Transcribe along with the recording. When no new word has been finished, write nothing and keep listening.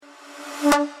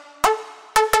Welcome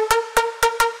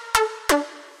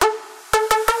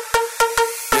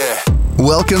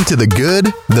to The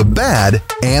Good, The Bad,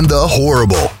 and The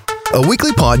Horrible, a weekly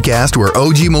podcast where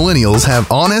OG millennials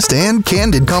have honest and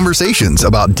candid conversations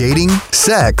about dating,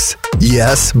 sex,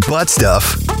 yes, butt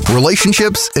stuff,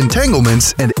 relationships,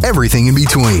 entanglements, and everything in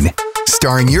between.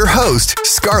 Starring your host,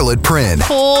 Scarlett Prin.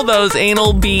 Pull those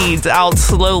anal beads out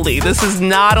slowly. This is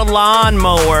not a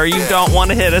lawnmower. You don't want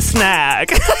to hit a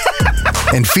snag.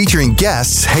 And featuring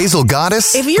guests Hazel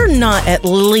Goddess. If you're not at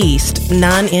least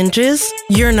 9 inches,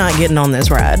 you're not getting on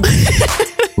this ride.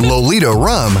 Lolita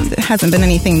Rum. It hasn't been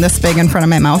anything this big in front of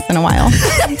my mouth in a while.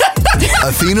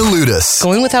 Athena Ludus.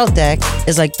 Going without deck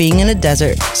is like being in a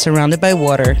desert surrounded by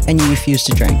water and you refuse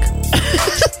to drink.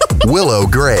 Willow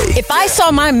Gray. If I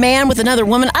saw my man with another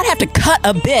woman, I'd have to cut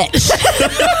a bitch.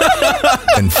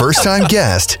 And first-time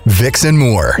guest, Vixen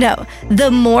Moore. No, the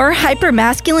more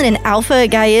hyper-masculine and alpha a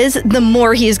guy is, the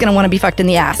more he is going to want to be fucked in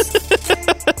the ass.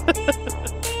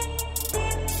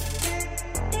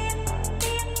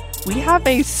 We have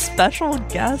a special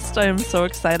guest I am so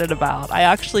excited about. I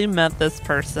actually met this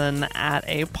person at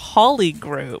a poly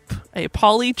group, a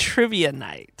poly trivia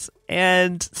night,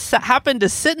 and happened to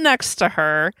sit next to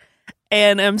her.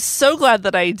 And I'm so glad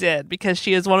that I did, because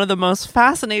she is one of the most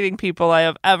fascinating people I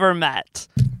have ever met.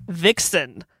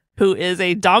 Vixen, who is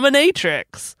a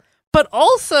dominatrix, but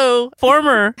also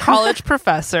former college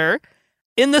professor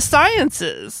in the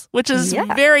sciences, which is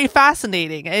very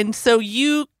fascinating. And so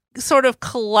you sort of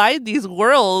collide these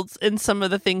worlds in some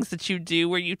of the things that you do,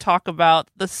 where you talk about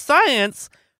the science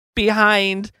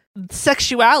behind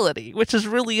sexuality, which is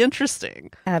really interesting.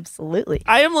 Absolutely.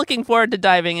 I am looking forward to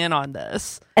diving in on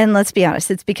this. And let's be honest,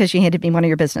 it's because you handed me one of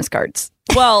your business cards.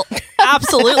 Well,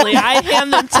 absolutely. I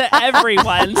hand them to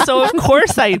everyone. So of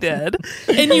course I did.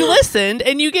 And you listened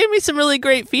and you gave me some really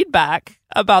great feedback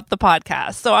about the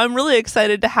podcast. So I'm really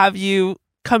excited to have you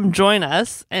come join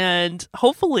us, and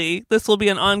hopefully this will be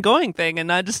an ongoing thing and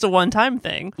not just a one-time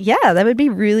thing. Yeah, that would be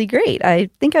really great. I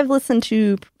think I've listened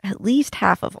to at least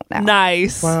half of them now.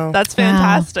 Nice. Wow. That's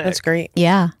fantastic. Wow. That's great.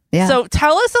 Yeah. So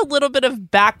tell us a little bit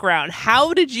of background.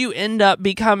 How did you end up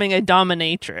becoming a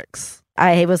dominatrix?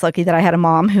 I was lucky that I had a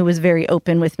mom who was very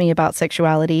open with me about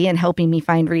sexuality and helping me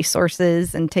find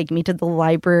resources and taking me to the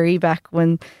library back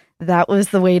when that was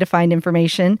the way to find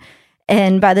information.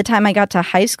 And by the time I got to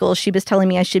high school, she was telling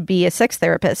me I should be a sex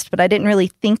therapist, but I didn't really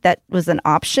think that was an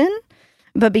option.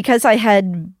 But because I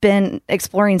had been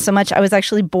exploring so much, I was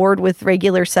actually bored with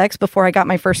regular sex before I got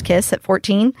my first kiss at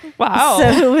 14. Wow. So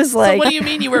it was like... So what do you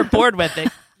mean you were bored with it?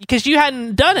 Because you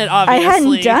hadn't done it, obviously. I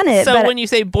hadn't done it. So when you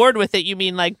say bored with it, you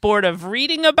mean like bored of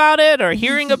reading about it or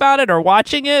hearing about it or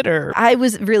watching it? Or I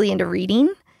was really into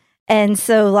reading. And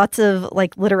so lots of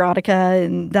like literotica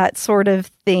and that sort of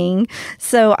thing.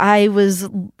 So I was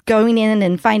going in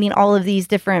and finding all of these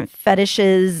different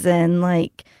fetishes and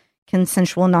like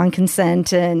consensual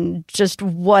non-consent and just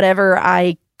whatever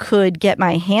I could get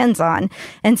my hands on.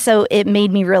 And so it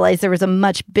made me realize there was a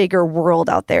much bigger world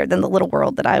out there than the little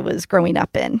world that I was growing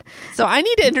up in. So I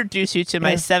need to introduce you to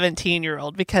my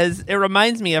 17-year-old, because it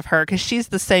reminds me of her, because she's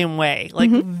the same way.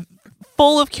 Like,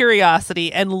 full of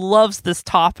curiosity and loves this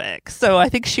topic. So I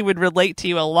think she would relate to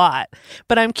you a lot.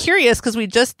 But I'm curious, because we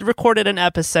just recorded an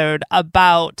episode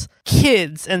about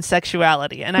kids and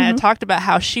sexuality. And I had talked about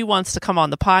how she wants to come on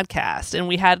the podcast. And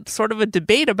we had sort of a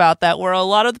debate about that, where a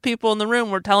lot of the people in the room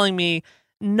were telling me,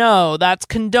 no, that's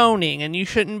condoning and you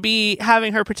shouldn't be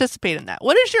having her participate in that.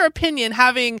 What is your opinion,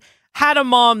 having had a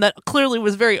mom that clearly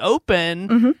was very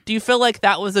open? Do you feel like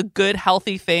that was a good,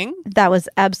 healthy thing? That was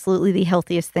absolutely the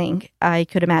healthiest thing I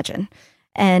could imagine.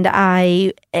 And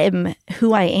I am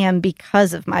who I am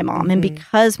because of my mom, and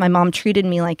because my mom treated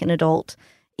me like an adult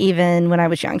even when I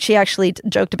was young. She actually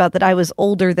joked about that I was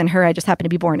older than her. I just happened to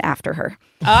be born after her.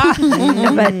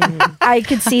 But I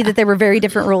could see that there were very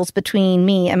different rules between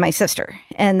me and my sister,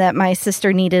 and that my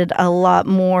sister needed a lot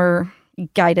more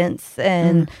guidance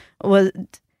and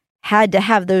had to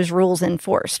have those rules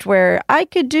enforced, where I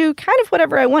could do kind of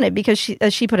whatever I wanted, because she,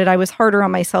 as she put it, I was harder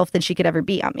on myself than she could ever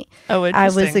be on me. Oh,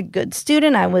 I was a good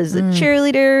student. I was a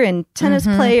cheerleader and tennis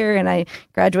player, and I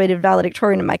graduated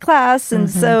valedictorian in my class. And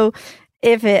so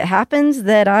if it happens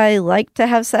that I like to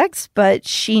have sex, but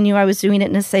she knew I was doing it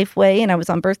in a safe way and I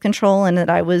was on birth control and that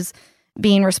I was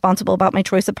being responsible about my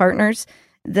choice of partners,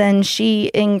 then she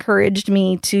encouraged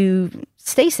me to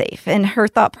stay safe. And her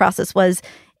thought process was,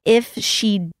 if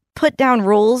she put down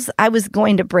rules, I was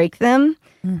going to break them,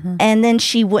 and then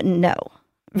she wouldn't know.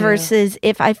 Versus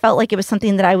if I felt like it was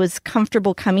something that I was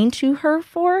comfortable coming to her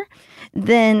for,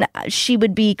 then she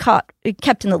would be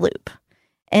kept in the loop.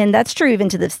 And that's true even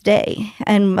to this day.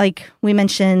 And like we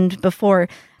mentioned before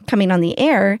coming on the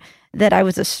air, that I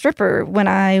was a stripper when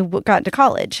I got into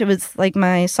college. It was like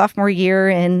my sophomore year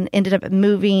and ended up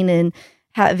moving and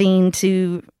having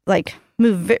to like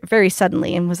move very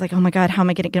suddenly and was like, oh my God, how am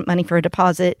I going to get money for a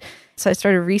deposit? So I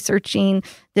started researching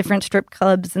different strip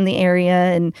clubs in the area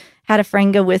and had a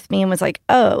friend go with me and was like,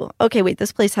 oh, okay, wait,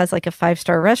 this place has like a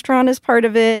 5-star restaurant as part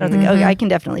of it. I was like, oh, I can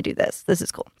definitely do this. This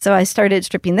is cool. So I started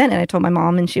stripping then, and I told my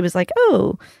mom, and she was like,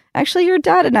 oh, actually, your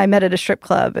dad and I met at a strip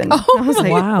club. And I was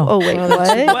like, oh, wait,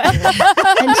 what?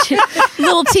 And she,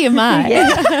 Little TMI.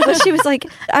 yeah. But she was like,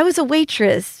 I was a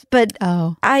waitress, but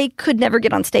I could never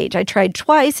get on stage. I tried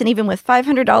twice, and even with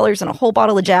 $500 and a whole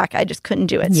bottle of Jack, I just couldn't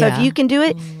do it. So if you can do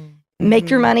it, make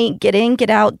your money, get in, get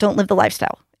out, don't live the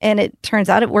lifestyle. And it turns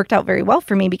out it worked out very well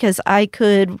for me because I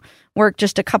could work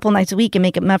just a couple nights a week and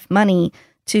make enough money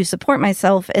to support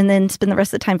myself and then spend the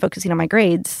rest of the time focusing on my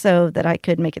grades so that I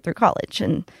could make it through college.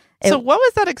 And so what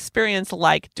was that experience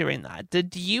like doing that?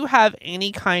 Did you have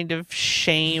any kind of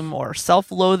shame or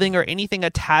self-loathing or anything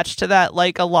attached to that,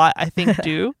 like a lot, I think,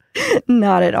 do?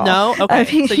 Not at all. No? Okay.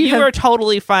 I mean, so you were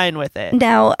totally fine with it.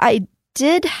 Now, I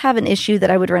did have an issue that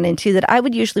I would run into that I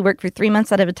would usually work for 3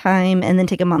 months out of a time and then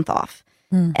take a month off.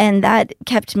 And that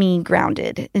kept me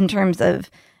grounded in terms of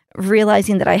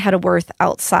realizing that I had a worth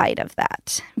outside of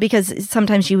that, because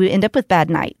sometimes you end up with bad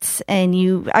nights and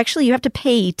you have to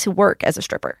pay to work as a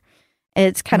stripper.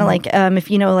 It's kind of like if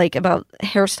you know like about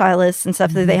hairstylists and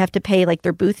stuff that they have to pay like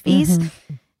their booth fees.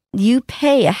 You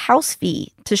pay a house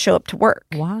fee to show up to work.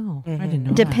 Wow. I didn't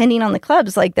know Depending on the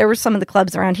clubs, like there were some of the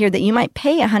clubs around here that you might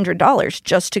pay $100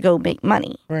 just to go make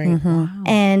money. Right. Wow.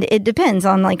 And it depends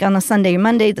on like on a Sunday or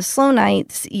Monday, the slow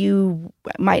nights, you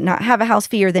might not have a house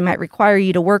fee or they might require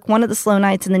you to work one of the slow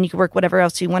nights and then you could work whatever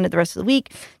else you wanted the rest of the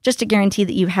week just to guarantee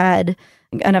that you had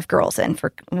enough girls in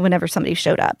for whenever somebody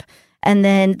showed up. And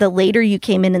then the later you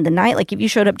came in the night, like if you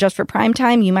showed up just for prime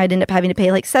time, you might end up having to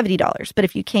pay like $70. But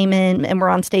if you came in and were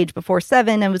on stage before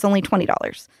 7, it was only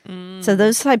 $20. So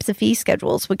those types of fee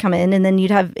schedules would come in. And then you'd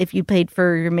have, if you paid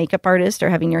for your makeup artist or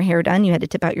having your hair done, you had to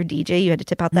tip out your DJ. You had to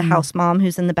tip out the house mom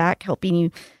who's in the back helping you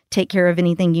take care of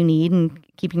anything you need and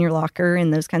keeping your locker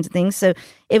and those kinds of things. So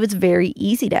it was very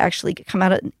easy to actually come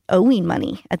out owing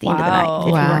money at the end of the night if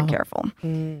you weren't careful.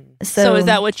 So is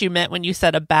that what you meant when you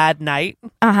said a bad night?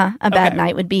 A bad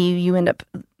night would be you end up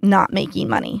not making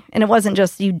money. And it wasn't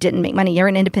just you didn't make money. You're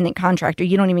an independent contractor.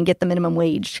 You don't even get the minimum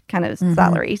wage kind of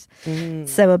salaries.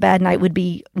 So a bad night would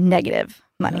be negative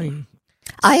money.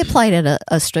 I applied at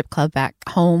a strip club back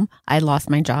home. I lost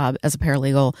my job as a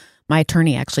paralegal. My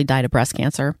attorney actually died of breast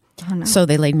cancer. Oh, no. So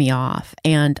they laid me off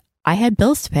and I had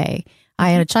bills to pay. I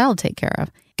had a child to take care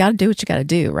of. Got to do what you got to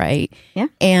do, right? Yeah.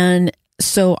 And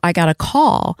so I got a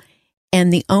call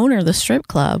and the owner of the strip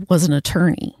club was an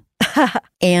attorney.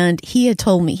 And he had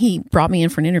told me, he brought me in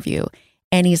for an interview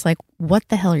and he's like, what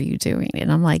the hell are you doing?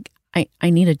 And I'm like, I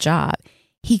need a job.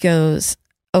 He goes,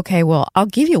 okay, well, I'll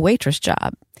give you a waitress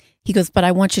job. He goes, but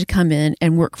I want you to come in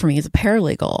and work for me as a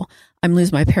paralegal. I'm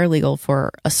losing my paralegal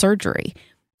for a surgery.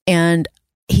 And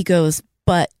he goes,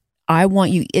 but I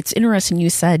want you, it's interesting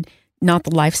you said not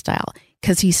the lifestyle,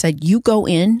 because he said, you go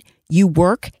in, you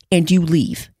work, and you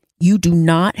leave. You do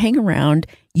not hang around.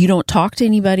 You don't talk to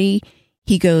anybody.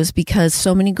 He goes, because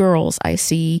so many girls I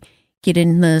see get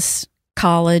in this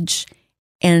college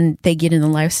and they get in the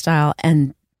lifestyle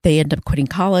and they end up quitting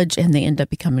college and they end up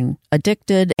becoming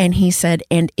addicted. And he said,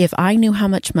 and if I knew how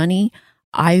much money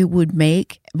I would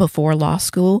make before law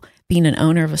school, being an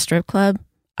owner of a strip club,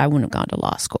 I wouldn't have gone to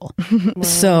law school.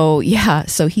 So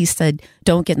he said,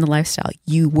 don't get in the lifestyle.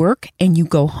 You work and you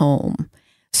go home.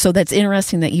 So that's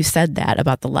interesting that you said that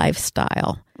about the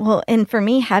lifestyle. Well, and for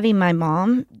me, having my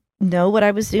mom know what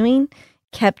I was doing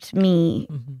kept me,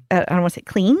 I don't want to say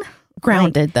clean.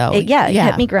 Grounded, though. It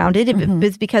kept me grounded. It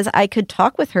was because I could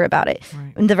talk with her about it.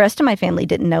 Right. And the rest of my family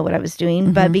didn't know what I was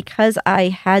doing. But because I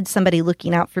had somebody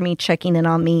looking out for me, checking in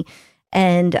on me,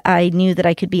 and I knew that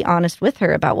I could be honest with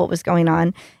her about what was going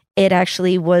on, it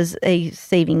actually was a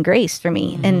saving grace for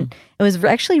me. And it was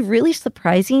actually really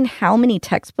surprising how many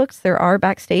textbooks there are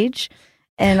backstage.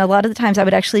 And a lot of the times I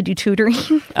would actually do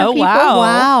tutoring. Oh,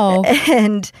 wow.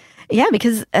 And yeah,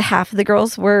 because half of the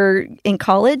girls were in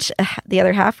college. The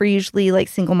other half were usually like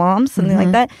single moms, something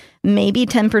like that. Maybe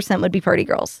 10% would be party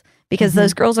girls because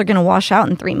those girls are going to wash out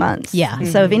in 3 months. Yeah.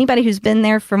 So if anybody who's been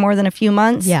there for more than a few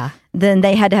months, then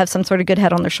they had to have some sort of good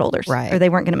head on their shoulders, right, or they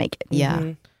weren't going to make it.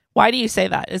 Yeah. Why do you say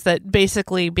that? Is that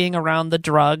basically being around the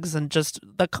drugs and just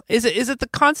is it the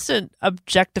constant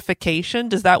objectification?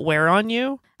 Does that wear on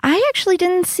you? I actually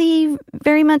didn't see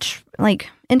very much, like,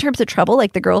 in terms of trouble,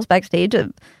 like the girls backstage.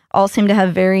 all seem to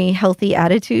have very healthy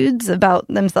attitudes about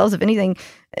themselves. If anything,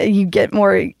 you get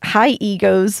more high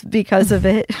egos because of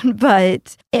it.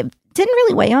 But it didn't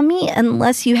really weigh on me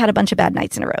unless you had a bunch of bad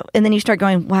nights in a row. And then you start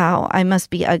going, wow, I must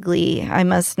be ugly. I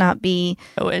must not be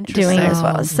doing as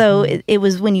well. So it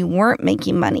was when you weren't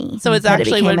making money. So it's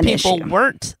actually when people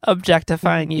weren't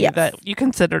objectifying you that you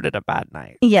considered it a bad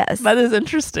night. Yes. That is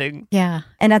interesting. Yeah.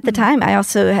 And at the time, I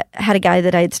also had a guy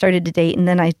that I had started to date. And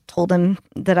then I told him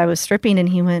that I was stripping. And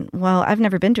he went, well, I've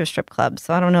never been to a strip club,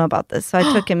 so I don't know about this. So I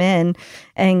took him in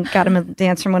and got him a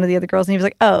dance from one of the other girls. And he was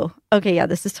like, oh, okay, yeah,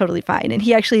 this is totally fine. And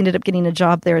he actually ended up getting a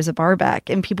job there as a bar back.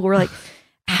 And people were like,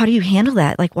 how do you handle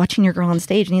that? Like watching your girl on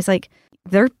stage. And he's like,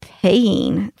 they're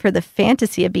paying for the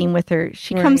fantasy of being with her.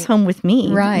 She comes home with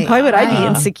me. Right. Why would I be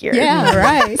insecure? Yeah,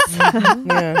 right.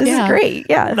 This is great.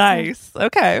 Yeah. Nice.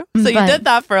 Okay. So you did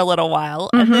that for a little while.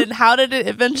 And then how did it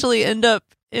eventually end up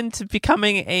into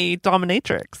becoming a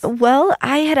dominatrix? Well,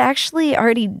 I had actually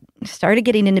already started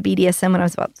getting into BDSM when I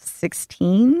was about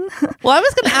 16. Well, I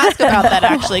was going to ask about that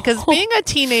actually, because being a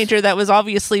teenager that was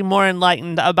obviously more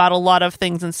enlightened about a lot of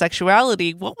things in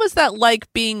sexuality, what was that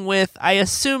like being with, I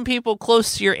assume, people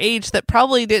close to your age that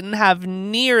probably didn't have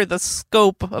near the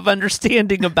scope of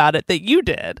understanding about it that you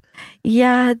did?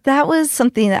 Yeah, that was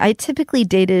something that I typically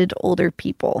dated older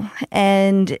people.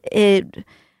 And it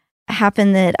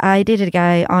happened that I dated a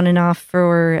guy on and off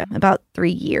for about 3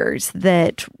 years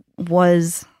that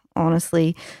was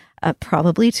honestly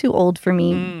probably too old for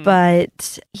me,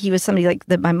 but he was somebody like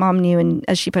that my mom knew, and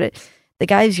as she put it, the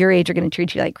guys your age are going to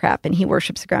treat you like crap, and he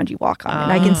worships the ground you walk on.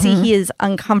 And I can see he is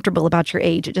uncomfortable about your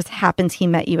age. It just happens he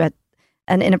met you at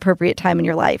an inappropriate time in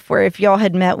your life, where if y'all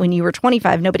had met when you were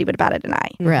 25, nobody would have batted an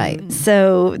eye. Right.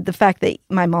 So the fact that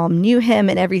my mom knew him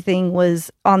and everything was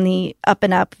on the up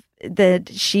and up, that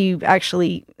she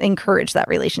actually encouraged that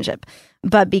relationship.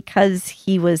 But because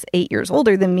he was 8 years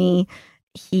older than me,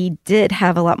 he did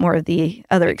have a lot more of the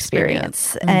other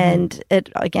experience. And it,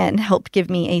 again, helped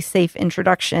give me a safe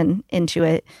introduction into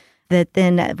it. That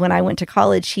then when I went to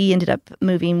college, he ended up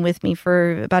moving with me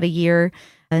for about a year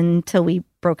until we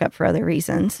broke up for other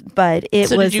reasons. But it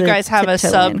so was did you guys have a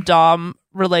sub-dom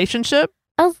relationship?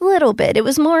 A little bit. It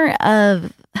was more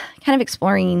of kind of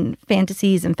exploring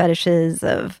fantasies and fetishes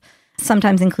of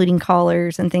sometimes including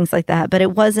collars and things like that. But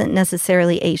it wasn't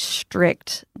necessarily a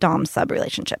strict dom sub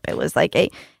relationship. It was like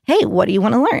a, hey, what do you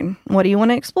want to learn? What do you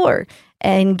want to explore?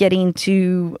 And getting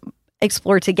to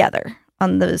explore together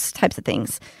on those types of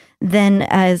things. Then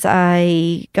as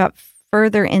I got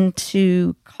further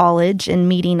into college and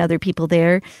meeting other people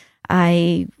there,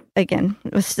 again,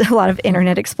 it was a lot of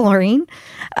internet exploring.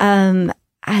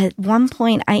 At one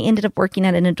point, I ended up working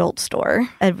at an adult store.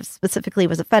 It specifically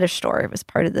was a fetish store. It was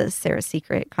part of the Sarah's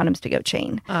Secret Condoms to Go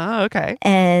chain. Oh, okay.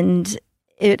 And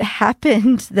it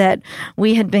happened that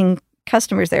we had been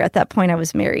customers there. At that point, I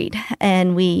was married.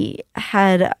 And we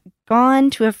had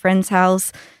gone to a friend's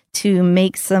house to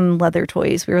make some leather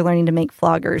toys. We were learning to make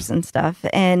floggers and stuff.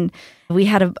 And we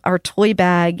had our toy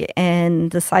bag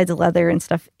and the sides of leather and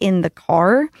stuff in the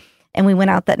car. And we went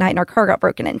out that night and our car got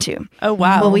broken into. Oh,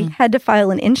 wow. Well, we had to file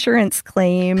an insurance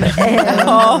claim and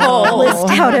list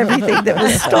out everything that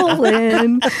was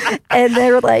stolen. And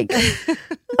they were like,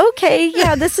 okay,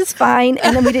 yeah, this is fine.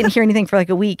 And then we didn't hear anything for like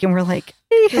a week. And we're like,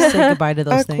 just say goodbye to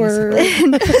those things.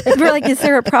 And we're like, is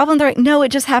there a problem? They're like, no, it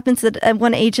just happens that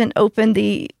one agent opened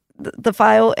the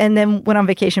file and then went on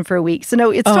vacation for a week. So no,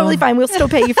 it's totally fine. We'll still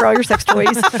pay you for all your sex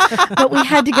toys. But we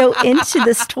had to go into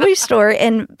this toy store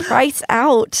and price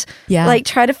out, like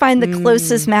try to find the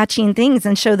closest matching things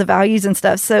and show the values and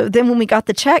stuff. So then when we got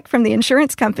the check from the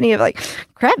insurance company of like,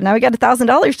 crap, now we got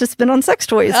 $1,000 to spend on sex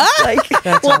toys. Like,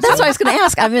 that's what I was going to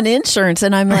ask. I'm in insurance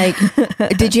and I'm like,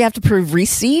 did you have to prove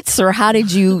receipts or how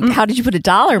did you put a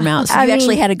dollar amount? So you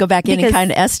actually had to go back in and kind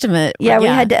of estimate. Yeah, we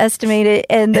had to estimate it.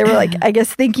 And they were like, I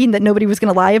guess thinking that nobody was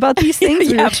going to lie about these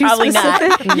things. Yeah, probably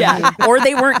not. Yeah. Or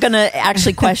they weren't going to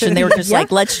actually question. They were just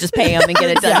like, let's just pay them and get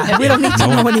it done. We don't need to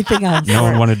know anything else. No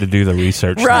one wanted to do the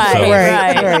research.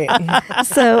 Right.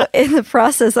 So in the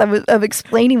process of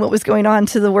explaining what was going on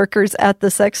to the workers at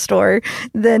the sex store,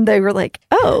 then they were like,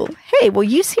 oh, hey, well,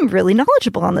 you seem really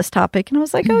knowledgeable on this topic. And I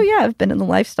was like, oh, yeah, I've been in the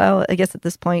lifestyle, I guess at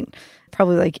this point,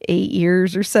 probably like 8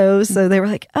 years or so. So they were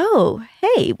like, oh,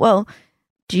 hey, well,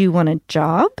 do you want a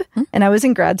job? And I was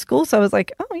in grad school. So I was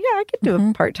like, oh, yeah, I could do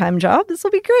a part-time job. This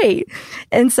will be great.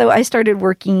 And so I started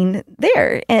working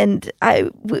there. And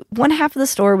one half of the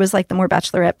store was like the more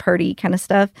bachelorette party kind of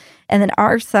stuff. And then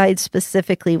our side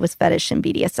specifically was fetish and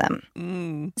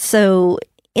BDSM. So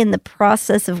in the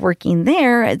process of working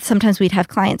there, sometimes we'd have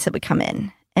clients that would come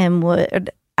in and would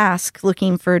ask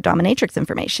looking for dominatrix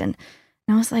information.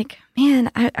 And I was like,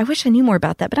 man, I wish I knew more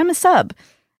about that, but I'm a sub.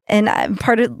 And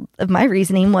part of my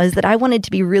reasoning was that I wanted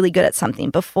to be really good at something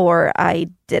before I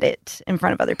did it in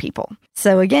front of other people.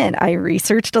 So again, I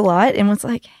researched a lot and was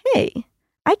like, hey,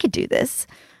 I could do this.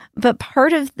 But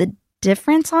part of the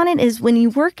difference on it is when you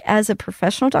work as a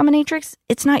professional dominatrix,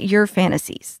 it's not your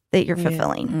fantasies that you're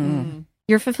fulfilling.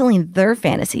 You're fulfilling their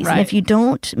fantasies. Right. And if you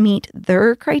don't meet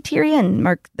their criteria and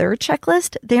mark their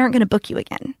checklist, they aren't going to book you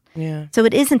again. Yeah. So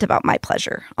it isn't about my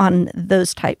pleasure on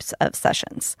those types of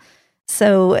sessions.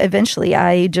 So eventually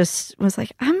I just was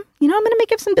like, I'm going to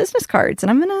make up some business cards and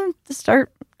I'm going to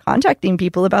start contacting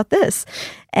people about this.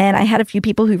 And I had a few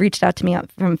people who reached out to me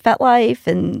from FetLife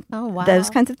and those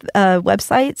kinds of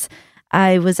websites.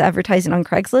 I was advertising on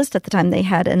Craigslist at the time. They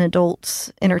had an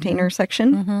adult entertainer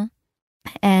section.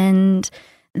 And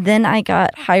then I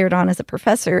got hired on as a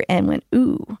professor and went,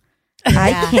 ooh,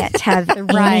 I can't have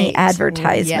any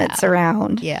advertisements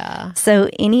around. Yeah.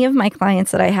 So any of my clients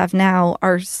that I have now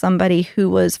are somebody who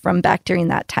was from back during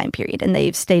that time period and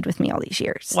they've stayed with me all these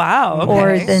years. Wow. Okay.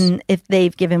 Or then if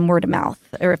they've given word of mouth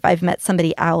or if I've met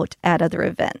somebody out at other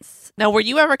events. Now, were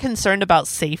you ever concerned about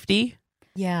safety?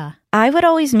 Yeah. I would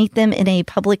always meet them in a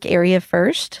public area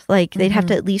first. Like they'd have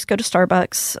to at least go to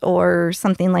Starbucks or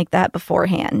something like that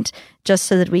beforehand, just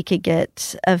so that we could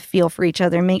get a feel for each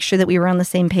other, make sure that we were on the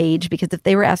same page. Because if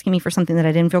they were asking me for something that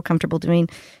I didn't feel comfortable doing,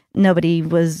 nobody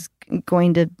was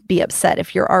going to be upset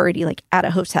if you're already like at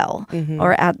a hotel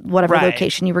or at whatever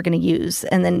location you were going to use,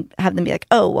 and then have them be like,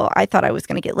 oh, well, I thought I was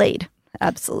going to get laid.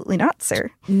 Absolutely not,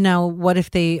 sir. Now, what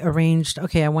if they arranged,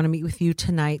 okay, I want to meet with you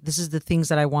tonight. This is the things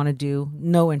that I want to do.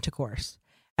 No intercourse.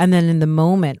 And then in the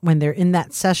moment when they're in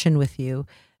that session with you,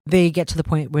 they get to the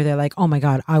point where they're like, oh my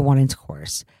God, I want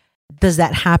intercourse. Does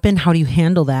that happen? How do you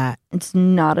handle that? It's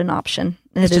not an option.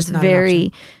 It is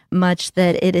very much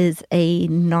that it is a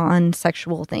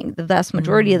non-sexual thing. The vast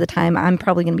majority of the time, I'm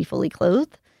probably going to be fully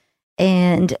clothed.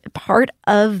 And part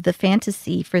of the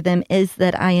fantasy for them is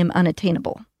that I am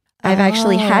unattainable. I've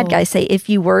actually had guys say, if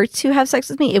you were to have sex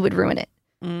with me, it would ruin it.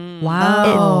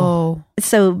 Wow.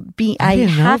 I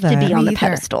have to be on the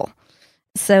pedestal.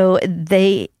 So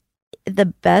the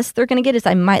best they're going to get is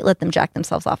I might let them jack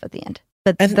themselves off at the end.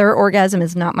 But their orgasm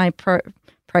is not my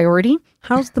priority.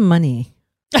 How's the money?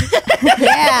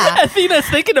 Athena's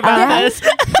thinking about this.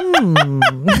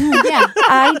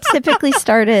 I typically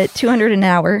start at $200 an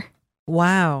hour.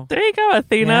 Wow. There you go,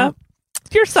 Athena.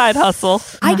 Your side hustle.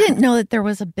 I didn't know that there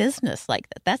was a business like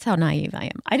that. That's how naive I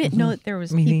am. I didn't know that there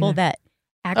was people that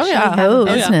actually have a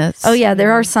business. Oh yeah,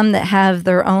 there are some that have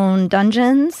their own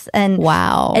dungeons, and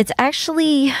it's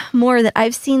actually more that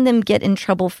I've seen them get in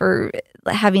trouble for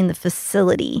having the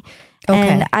facility.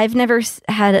 And I've never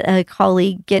had a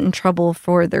colleague get in trouble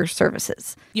for their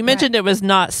services. You mentioned it was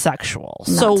not sexual.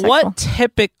 What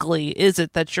typically is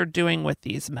it that you're doing with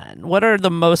these men? What are the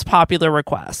most popular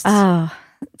requests?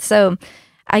 So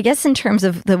I guess in terms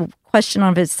of the question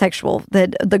of it's sexual,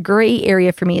 the gray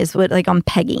area for me is what, like, on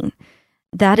pegging.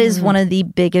 That is one of the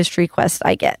biggest requests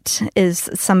I get,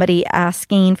 is somebody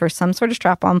asking for some sort of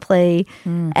strap-on play.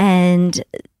 And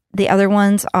the other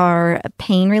ones are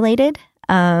pain related,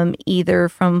 either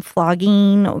from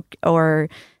flogging or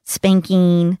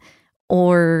spanking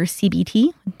or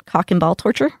CBT, cock and ball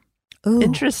torture. Ooh.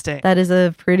 Interesting. That is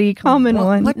a pretty common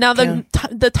one. Now,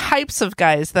 the types of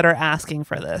guys that are asking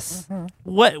for this,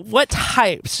 what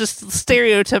types? Just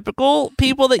stereotypical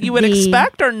people that you would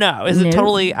expect, or no? Is it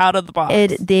totally out of the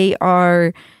box? They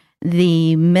are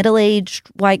the middle-aged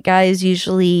white guys,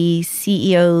 usually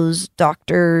CEOs,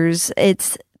 doctors.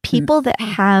 It's people that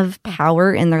have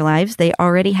power in their lives. They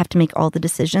already have to make all the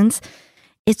decisions.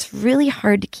 It's really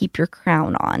hard to keep your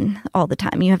crown on all the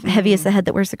time. You have heavy as the head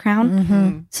that wears the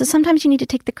crown. So sometimes you need to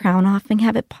take the crown off and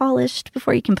have it polished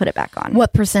before you can put it back on.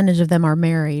 What percentage of them are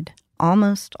married?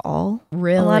 Almost all.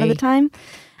 Really? A lot of the time.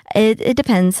 It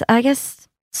depends. I guess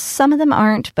some of them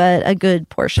aren't, but a good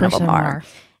portion of them are.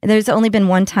 There's only been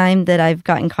one time that I've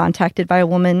gotten contacted by a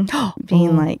woman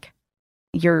being like,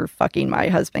 you're fucking my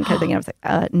husband kind of thing. And I was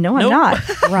like, no, I'm not.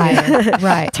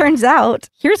 Right. Turns out,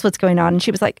 here's what's going on. And she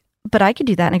was like, but I could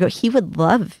do that. And I go, he would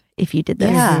love if you did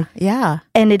this. Yeah.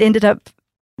 And it ended up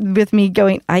with me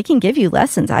going, I can give you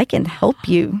lessons. I can help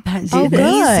you do this.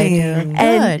 Good.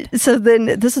 And so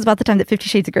then this is about the time that 50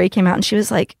 Shades of Grey came out. And she was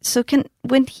like, so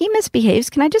when he misbehaves,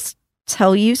 can I just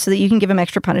tell you so that you can give him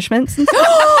extra punishments?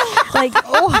 Like,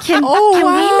 can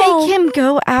we make him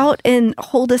go out and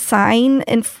hold a sign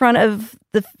in front of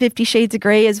the 50 Shades of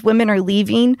Grey as women are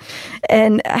leaving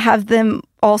and have them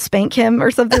all spank him or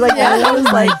something like that? And I was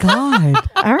like, God.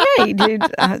 all right, dude,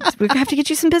 we have to get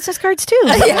you some business cards too.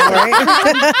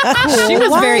 Cool. She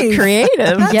was very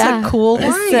creative. That's a cool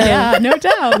So, Yeah, no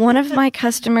doubt. one of my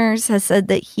customers has said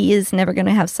that he is never going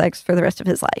to have sex for the rest of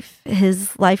his life.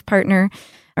 His life partner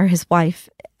or his wife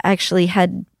actually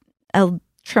had a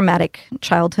traumatic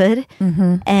childhood,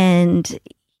 and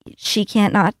she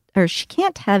can't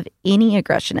have any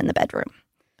aggression in the bedroom.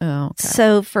 Oh, okay.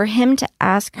 So for him to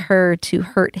ask her to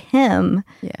hurt him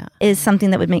is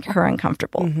something that would make her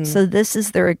uncomfortable. So this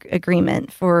is their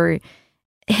agreement for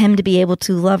him to be able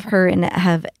to love her and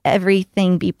have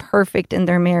everything be perfect in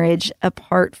their marriage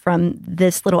apart from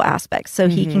this little aspect. So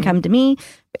he can come to me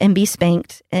and be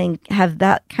spanked and have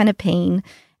that kind of pain,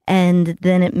 and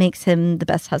then it makes him the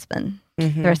best husband. The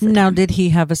rest of the Now, time. did he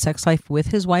have a sex life with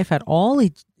his wife at all?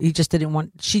 He just didn't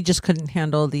want. She just couldn't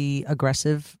handle the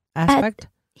aggressive aspect.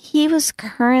 He was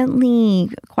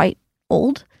currently quite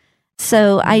old.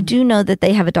 So I do know that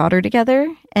they have a daughter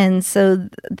together. And so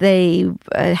they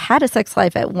had a sex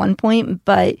life at one point,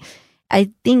 but I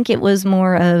think it was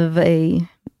more of a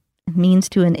means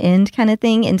to an end kind of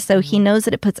thing. And so he knows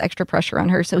that it puts extra pressure on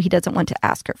her. So he doesn't want to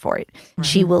ask her for it.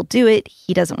 She will do it.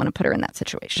 He doesn't want to put her in that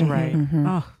situation. Right.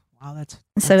 Oh, wow. That's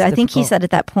So I think he difficult. said at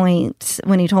that point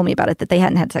when he told me about it that they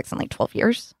hadn't had sex in like 12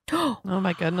 years. Oh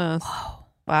my goodness.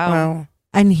 Wow.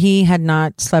 And he had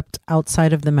not slept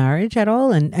outside of the marriage at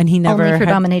all, and he never Only for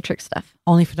had, dominatrix stuff.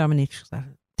 only for dominatrix stuff.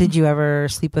 Did you ever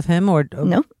sleep with him or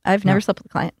No, I've never slept with a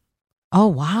client. Oh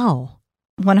wow,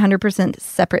 100%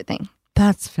 separate thing.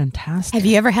 that's fantastic. Have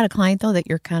you ever had a client though that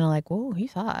you're kind of like, whoa,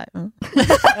 he's hot?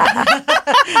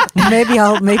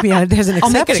 maybe there's an exception. I'll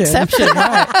make an exception.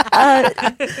 Right.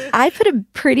 I put a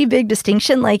pretty big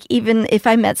distinction. Like even if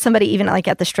I met somebody, even like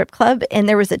at the strip club, and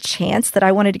there was a chance that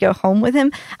I wanted to go home with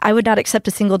him, I would not accept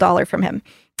a single dollar from him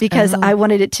because I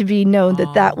wanted it to be known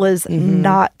that that was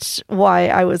not why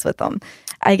I was with them.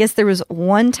 I guess there was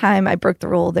one time I broke the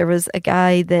rule. There was a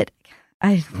guy that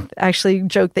I actually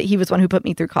joked that he was one who put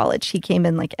me through college. He came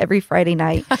in like every Friday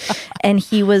night and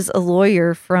he was a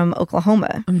lawyer from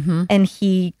Oklahoma and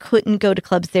he couldn't go to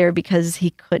clubs there because he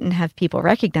couldn't have people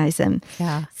recognize him.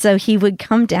 Yeah. So he would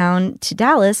come down to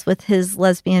Dallas with his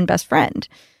lesbian best friend.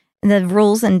 And the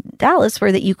rules in Dallas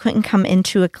were that you couldn't come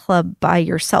into a club by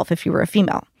yourself if you were a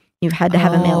female. You had to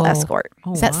have a male escort.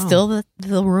 Oh, Is that wow. still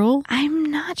the rule?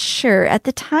 I'm not sure. At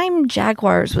the time,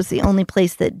 Jaguars was the only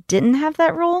place that didn't have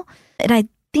that rule. And I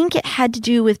think it had to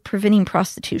do with preventing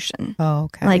prostitution. Oh,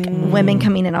 okay. Like women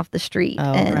coming in off the street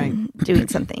Oh, and doing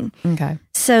something. Okay.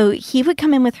 So he would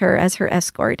come in with her as her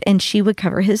escort and she would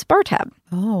cover his bar tab.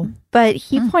 Oh. But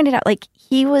he pointed out, like,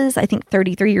 he was, I think,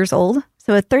 33 years old.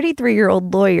 So a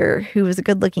 33-year-old lawyer who was a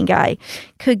good-looking guy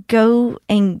could go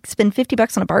and spend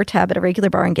 $50 on a bar tab at a regular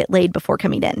bar and get laid before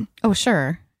coming in. Oh,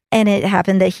 sure. And it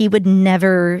happened that he would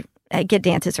never get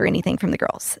dances or anything from the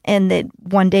girls. And that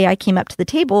one day I came up to the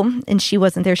table and she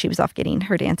wasn't there. She was off getting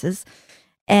her dances.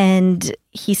 And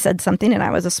he said something and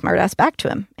I was a smart ass back to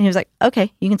him. And he was like,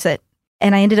 okay, you can sit.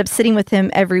 And I ended up sitting with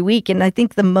him every week. And I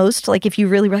think the most, like, if you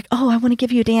really were like, oh, I want to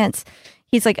give you a dance,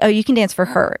 he's like, oh, you can dance for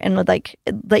her and would like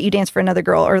let you dance for another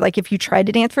girl. Or like if you tried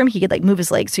to dance for him, he could like move his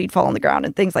legs so you'd fall on the ground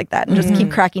and things like that and just keep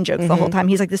cracking jokes the whole time.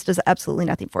 He's like, this does absolutely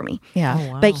nothing for me. Yeah.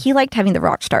 Oh, wow. But he liked having the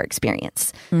rock star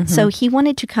experience. So he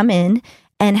wanted to come in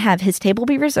and have his table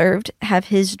be reserved, have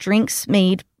his drinks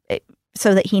made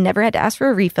so that he never had to ask for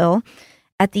a refill.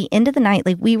 At the end of the night,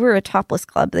 like, we were a topless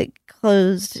club that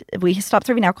closed. We stopped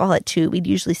serving alcohol at 2. We'd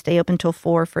usually stay open till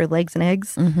 4 for legs and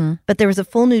eggs. But there was a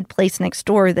full nude place next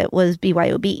door that was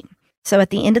BYOB. So at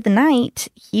the end of the night,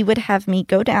 he would have me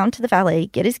go down to the valet,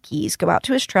 get his keys, go out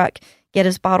to his truck, get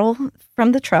his bottle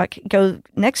from the truck, go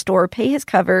next door, pay his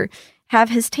cover, have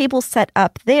his table set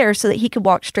up there so that he could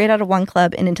walk straight out of one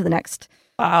club and into the next.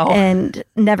 Wow. And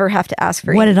never have to ask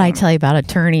for What did I anything. tell you about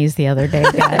attorneys the other day,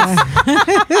 guys?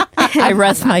 I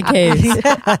rest my case.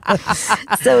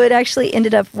 So it actually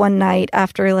ended up one night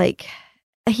after, like,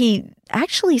 he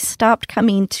actually stopped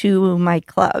coming to my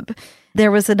club. There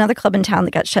was another club in town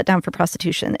that got shut down for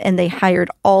prostitution, and they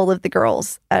hired all of the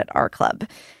girls at our club.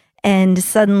 And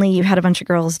suddenly you had a bunch of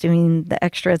girls doing the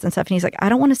extras and stuff. And he's like, I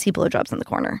don't want to see blowjobs in the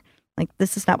corner. Like,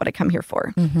 this is not what I come here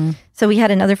for. So we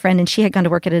had another friend and she had gone to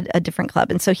work at a different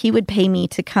club. And so he would pay me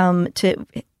to come to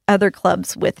other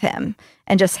clubs with him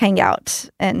and just hang out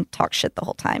and talk shit the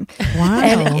whole time. Wow.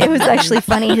 And it was actually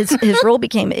funny. His rule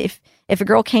became if a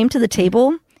girl came to the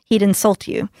table, he'd insult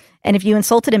you. And if you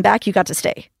insulted him back, you got to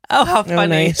stay. Oh, how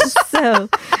funny. nice. So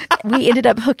we ended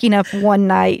up hooking up one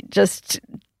night, just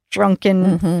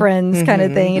drunken friends kind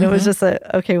of thing. And it was just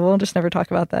okay, we'll just never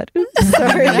talk about that. Oops,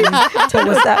 sorry.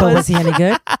 Was he any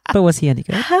good?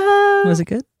 Was it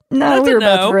good? No, we were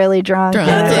both really drunk.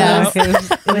 Yeah.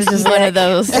 It was just One of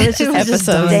those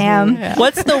episodes. Damn. Yeah.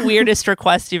 What's the weirdest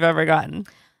request you've ever gotten?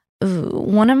 Ooh,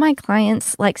 one of my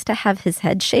clients likes to have his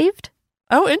head shaved.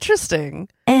 Oh, interesting.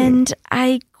 And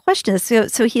I question this.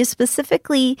 So he is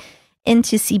specifically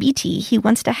into CBT. He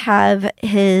wants to have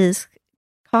his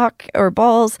cock or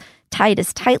balls tied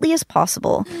as tightly as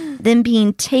possible, then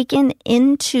being taken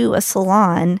into a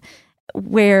salon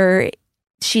where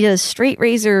she does straight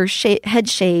razor head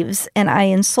shaves, and I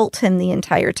insult him the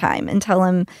entire time and tell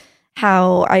him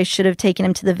how I should have taken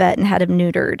him to the vet and had him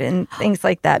neutered and things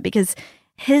like that, because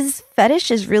his fetish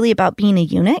is really about being a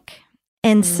eunuch.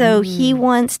 And so he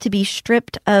wants to be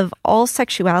stripped of all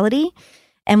sexuality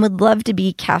and would love to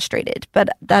be castrated. But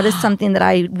that is something that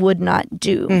I would not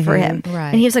do for him. Right.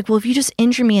 And he was like, well, if you just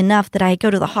injure me enough that I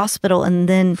go to the hospital and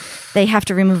then they have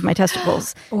to remove my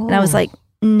testicles. And I was like,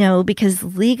 no, because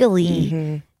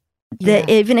legally,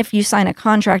 even if you sign a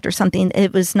contract or something,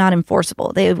 it was not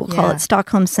enforceable. They will call it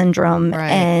Stockholm Syndrome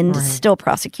and still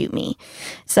prosecute me.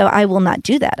 So I will not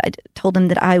do that. I told him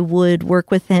that I would work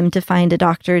with him to find a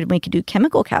doctor and we could do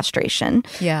chemical castration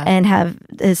and have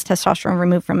his testosterone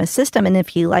removed from his system. And if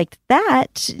he liked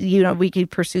that, we could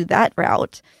pursue that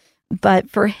route. But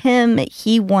for him,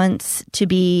 he wants to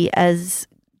be as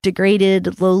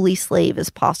degraded, lowly slave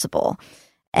as possible.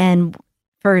 And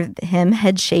for him,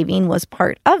 head shaving was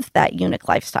part of that eunuch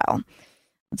lifestyle.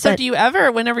 So do you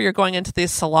ever, whenever you're going into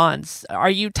these salons, are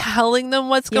you telling them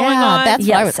what's going Yeah, on? that's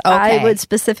Yes, I would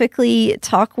specifically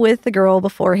talk with the girl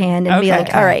beforehand and be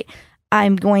like, all right,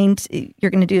 you're going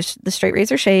to do the straight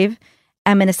razor shave.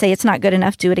 I'm going to say it's not good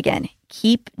enough. Do it again.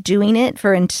 Keep doing it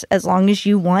for as long as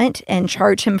you want and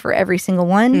charge him for every single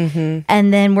one.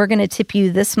 And then we're going to tip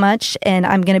you this much. And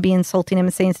I'm going to be insulting him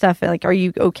and saying stuff like, are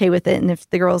you okay with it? And if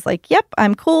the girl's like, yep,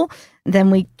 I'm cool, then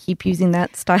we keep using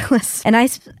that stylist. And I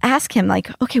ask him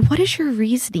like, okay, what is your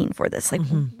reasoning for this? Like,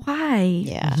 why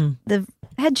the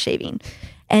head shaving?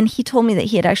 And he told me that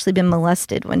he had actually been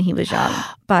molested when he was young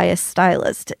by a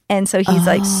stylist. And so he's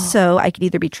like, so I could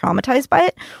either be traumatized by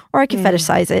it or I could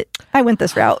fetishize it. I went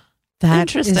this route.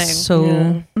 That is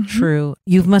so true.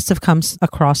 You must have come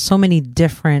across so many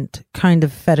different kind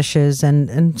of fetishes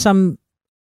and some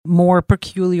more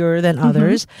peculiar than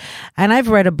others. And I've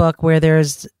read a book where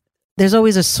there's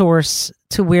always a source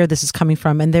to where this is coming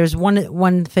from. And there's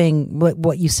one thing,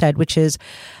 what you said, which is,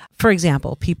 for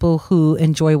example, people who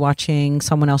enjoy watching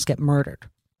someone else get murdered,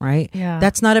 right? Yeah.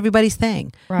 That's not everybody's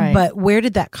thing. Right. But where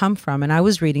did that come from? And I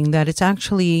was reading that it's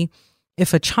actually,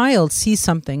 if a child sees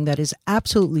something that is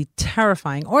absolutely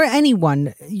terrifying, or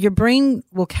anyone, your brain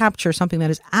will capture something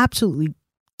that is absolutely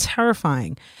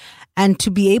terrifying. And to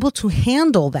be able to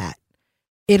handle that,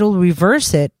 it'll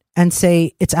reverse it and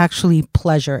say it's actually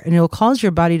pleasure. And it'll cause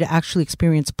your body to actually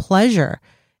experience pleasure.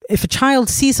 If a child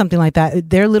sees something like that,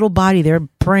 their little body, their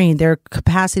brain, their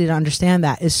capacity to understand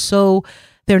that is so,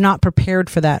 they're not prepared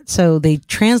for that. So they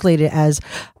translate it as,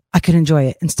 I could enjoy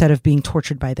it instead of being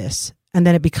tortured by this. And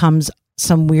then it becomes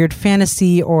some weird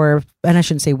fantasy and I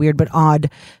shouldn't say weird, but odd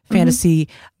fantasy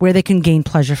where they can gain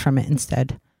pleasure from it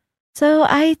instead. So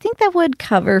I think that would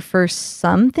cover for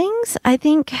some things. I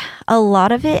think a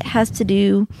lot of it has to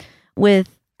do with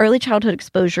early childhood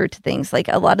exposure to things. Like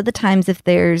a lot of the times if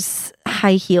there's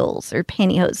high heels or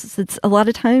pantyhose, it's a lot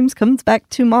of times comes back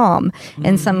to mom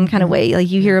in some kind of way. Like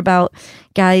you hear about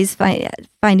guys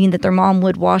finding that their mom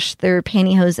would wash their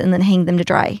pantyhose and then hang them to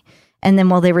dry. And then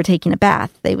while they were taking a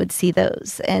bath, they would see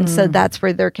those. And so that's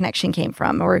where their connection came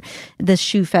from. Or the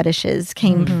shoe fetishes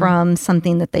came from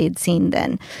something that they had seen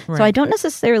then. Right. So I don't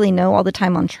necessarily know all the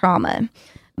time on trauma.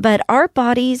 But our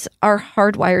bodies are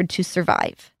hardwired to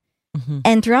survive.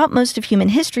 And throughout most of human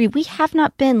history, we have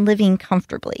not been living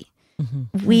comfortably.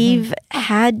 We've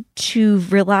had to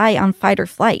rely on fight or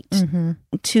flight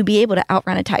to be able to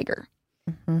outrun a tiger.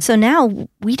 So now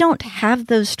we don't have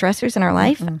those stressors in our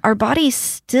life. Our bodies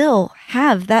still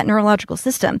have that neurological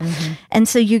system. And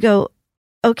so you go,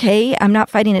 okay, I'm not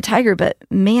fighting a tiger, but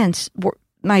man,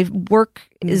 my work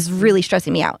is really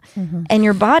stressing me out. And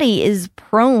your body is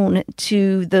prone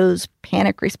to those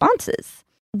panic responses.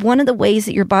 One of the ways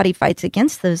that your body fights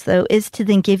against those, though, is to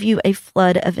then give you a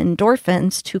flood of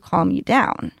endorphins to calm you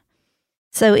down.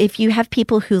 So if you have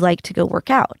people who like to go work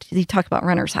out, you talk about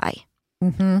runner's high.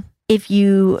 If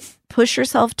you push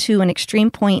yourself to an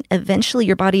extreme point, eventually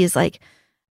your body is like,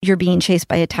 you're being chased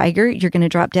by a tiger, you're going to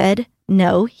drop dead.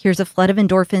 No, here's a flood of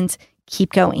endorphins,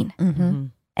 keep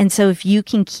going. And so if you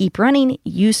can keep running,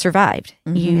 you survived.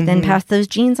 You then pass those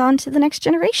genes on to the next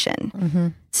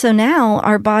generation. So now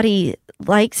our body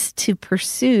likes to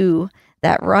pursue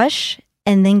that rush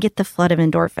and then get the flood of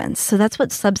endorphins. So that's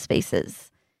what subspace is.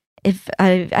 If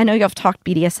I know y'all talked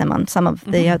BDSM on some of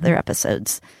the other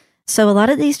episodes. So a lot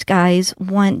of these guys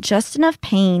want just enough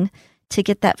pain to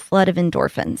get that flood of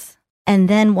endorphins. And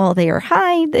then while they are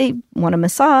high, they want a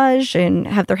massage and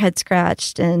have their head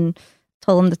scratched and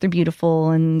tell them that they're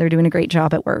beautiful and they're doing a great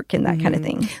job at work and that kind of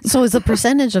thing. So is the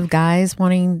percentage of guys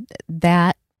wanting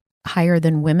that higher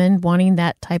than women wanting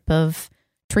that type of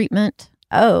treatment?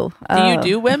 Oh. Do you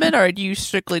do women or do you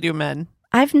strictly do men?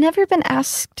 I've never been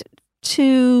asked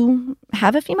to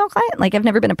have a female client. Like, I've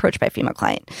never been approached by a female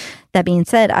client. That being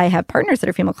said, I have partners that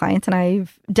are female clients, and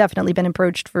I've definitely been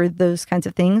approached for those kinds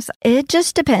of things. It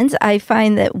just depends. I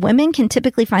find that women can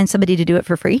typically find somebody to do it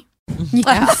for free.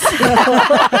 Yeah.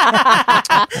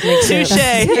 Touche.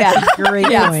 Yeah. Great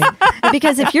point.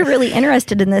 Because if you're really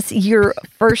interested in this, your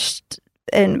first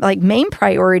and like main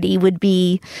priority would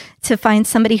be to find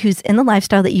somebody who's in the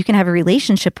lifestyle that you can have a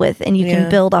relationship with and you can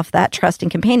build off that trust and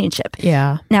companionship.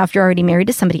 Yeah. Now, if you're already married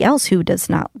to somebody else who does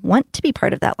not want to be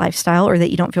part of that lifestyle or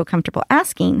that you don't feel comfortable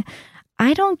asking,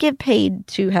 I don't get paid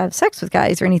to have sex with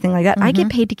guys or anything like that. I get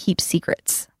paid to keep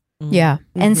secrets. Yeah.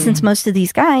 And since most of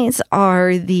these guys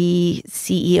are the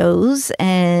CEOs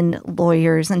and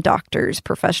lawyers and doctors,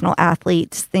 professional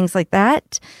athletes, things like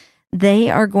that, they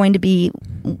are going to be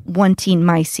wanting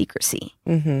my secrecy.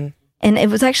 And it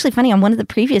was actually funny on one of the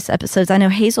previous episodes, I know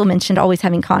Hazel mentioned always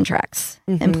having contracts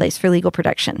in place for legal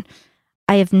protection.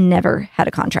 I have never had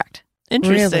a contract.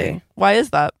 Interesting. Really? Why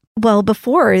is that? Well,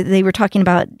 before they were talking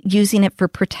about using it for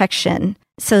protection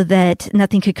so that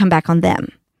nothing could come back on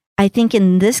them. I think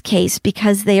in this case,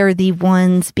 because they are the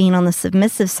ones being on the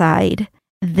submissive side,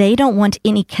 they don't want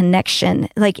any connection.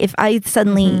 Like if I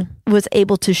suddenly was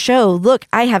able to show, look,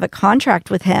 I have a contract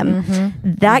with him,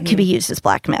 that could be used as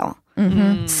blackmail.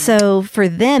 So for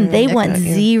them, they want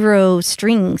zero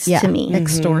strings to me.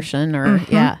 Extortion or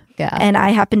yeah. And I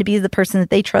happen to be the person that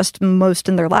they trust most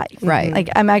in their life. Right. Like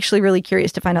I'm actually really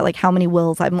curious to find out like how many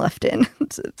wills I'm left in.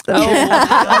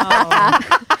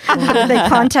 They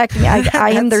contact me.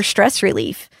 I am their stress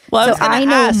relief. Well, I was So going I to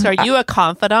know- ask, are you a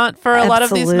confidant for a lot of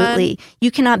these men? Absolutely.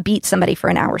 You cannot beat somebody for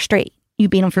an hour straight. You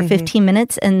beat them for 15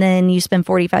 minutes and then you spend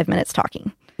 45 minutes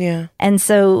talking. Yeah. And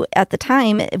so at the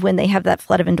time when they have that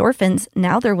flood of endorphins,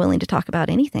 now they're willing to talk about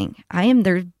anything. I am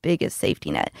their biggest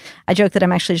safety net. I joke that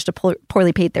I'm actually just a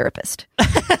poorly paid therapist.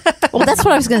 Well, that's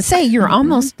what I was going to say. You're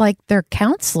almost like their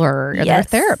counselor or their Yes.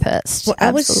 therapist. Well,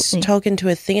 I was Absolutely. talking to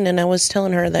Athena and I was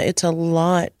telling her that it's a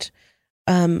lot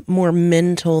more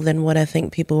mental than what I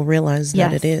think people realize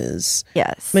that it is.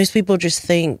 Yes. Most people just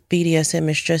think BDSM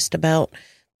is just about,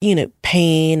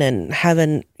 pain and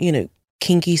having,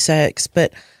 kinky sex,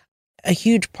 but a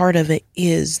huge part of it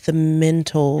is the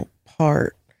mental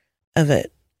part of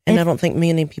it. And I don't think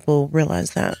many people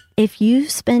realize that. If you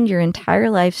spend your entire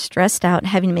life stressed out,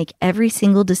 having to make every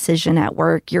single decision at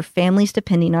work, your family's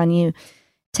depending on you,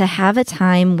 to have a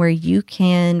time where you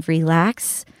can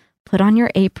relax, put on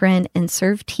your apron and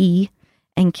serve tea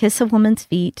and kiss a woman's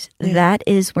feet, that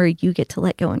is where you get to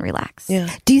let go and relax.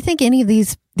 Yeah. Do you think any of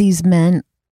these men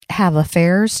have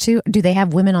affairs too? Do they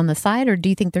have women on the side, or do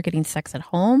you think they're getting sex at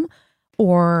home,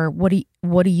 or what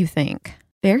do you think?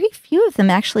 Very few of them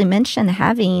actually mention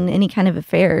having any kind of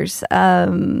affairs.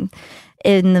 In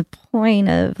the point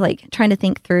of like trying to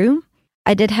think through,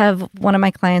 I did have one of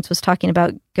my clients was talking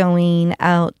about going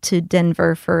out to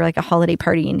Denver for like a holiday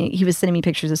party, and he was sending me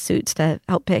pictures of suits to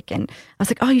help pick, and I was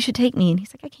like, "Oh, you should take me." And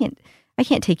he's like, "I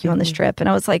can't take you on this trip." And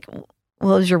I was like,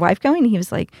 "Well, is your wife going?" And he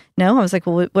was like, "No." I was like,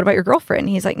 "Well, what about your girlfriend?" And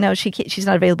he's like, "No, she's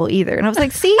not available either." And I was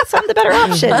like, "See, so I'm the better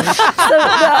option."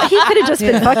 So he could have just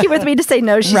been fucking with me to say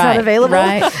no, she's not available.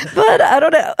 Right. But I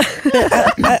don't know.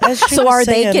 So are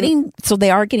they getting? So they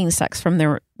are getting sex from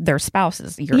their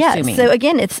spouses. You're assuming. So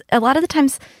again, it's a lot of the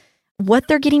times what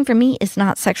they're getting from me is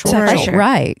not sexual pleasure.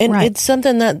 Right. And right. it's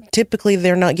something that typically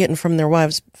they're not getting from their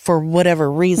wives for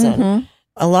whatever reason.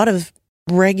 A lot of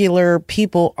regular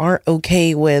people aren't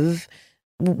okay with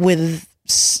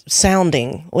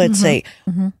sounding, let's say,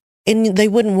 and they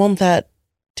wouldn't want that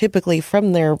typically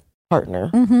from their partner.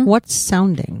 What's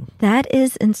sounding? That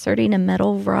is inserting a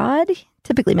metal rod,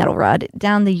 typically metal rod,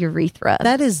 down the urethra.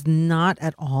 That is not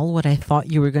at all what I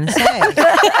thought you were going to say.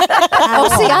 Oh,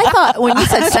 see, I thought when you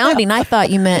said sounding, I thought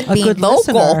you meant A being good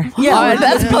vocal. listener. Yeah,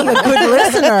 that's being a good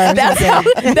listener.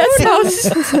 that's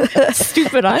how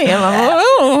stupid I am.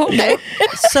 Oh, okay.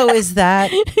 So is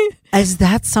that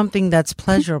something that's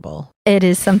pleasurable? It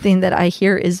is something that I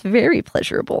hear is very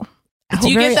pleasurable. Do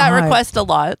you get that request a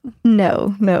lot?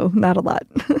 No, not a lot.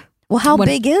 Well, how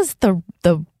big is the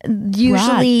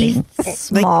usually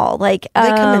small? Like they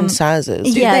come in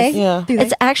sizes. Yes. Yeah.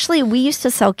 It's actually, we used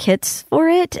to sell kits for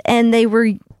it, and they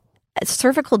were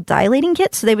cervical dilating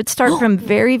kits. So they would start from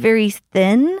very, very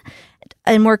thin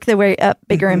and work their way up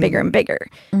bigger and bigger and bigger.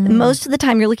 Most of the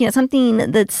time, you're looking at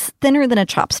something that's thinner than a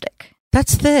chopstick.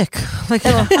 That's thick. Like,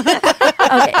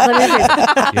 Okay,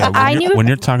 let me when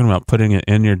you're talking about putting it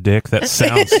in your dick, that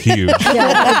sounds huge.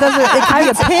 yeah, it can be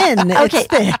a pin. Okay, It's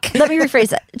thick. let me rephrase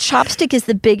that. Chopstick is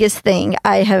the biggest thing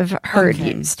I have heard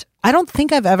used. I don't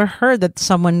think I've ever heard that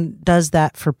someone does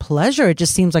that for pleasure. It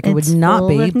just seems like it would not full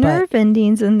be, of but nerve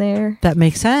endings in there. that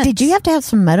makes sense. Did you have to have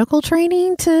some medical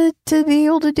training to be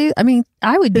able to do? I mean,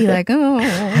 I would be like, oh,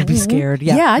 I'd be scared.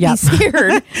 Yeah, I'd be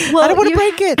scared. Well, I don't want to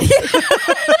break it.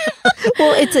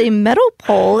 Well, it's a metal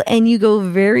pole, and you go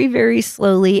very, very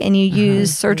slowly, and you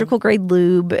use surgical grade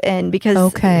lube, and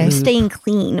because staying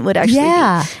clean would actually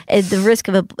be at the risk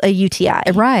of a UTI.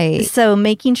 Right. So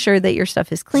making sure that your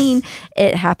stuff is clean.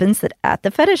 It happens that at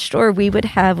the fetish store, we would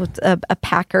have a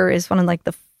packer is one of like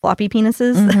the floppy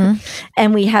penises,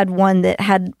 and we had one that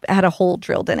had a hole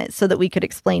drilled in it so that we could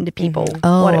explain to people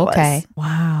what it was.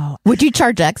 Wow. Would you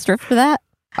charge extra for that?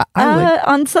 I would.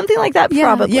 On something like that,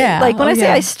 probably. Yeah. Like when I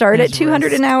say I start at There's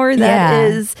 $200 an hour, that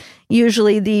is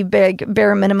usually the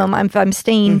bare minimum. If I'm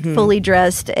staying fully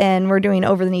dressed and we're doing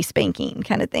over the knee spanking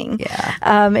kind of thing.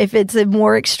 Yeah. If it's a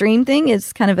more extreme thing,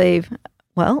 it's kind of a,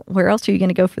 well, where else are you going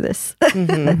to go for this?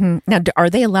 Now, are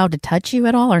they allowed to touch you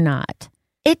at all or not?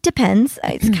 It depends.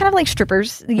 It's kind of like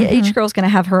strippers. Each girl's going to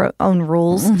have her own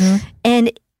rules.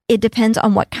 And it depends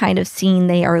on what kind of scene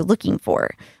they are looking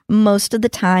for. Most of the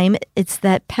time, it's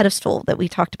that pedestal that we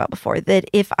talked about before, that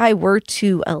if I were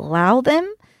to allow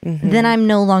them, then I'm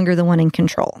no longer the one in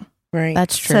control. Right.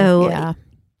 That's true. So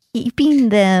keeping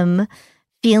them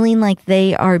feeling like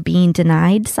they are being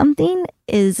denied something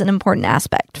is an important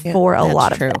aspect for a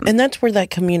lot of them. And that's where that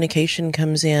communication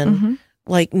comes in.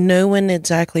 Like knowing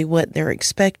exactly what they're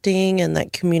expecting and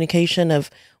that communication of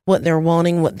what they're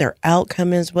wanting, what their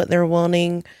outcome is, what they're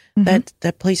wanting.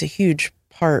 That plays a huge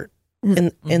part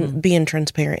in being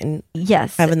transparent and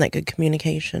having that good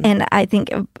communication. And I think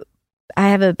I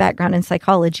have a background in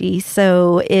psychology.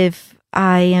 So if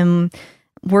I am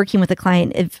working with a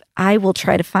client, if I will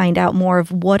try to find out more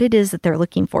of what it is that they're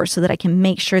looking for so that I can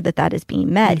make sure that that is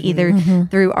being met, either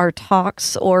through our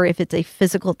talks or if it's a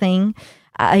physical thing.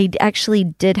 I actually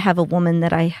did have a woman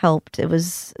that I helped. It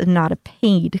was not a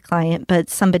paid client, but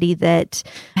somebody that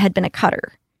had been a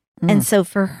cutter. And so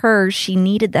for her, she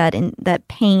needed that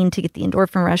pain to get the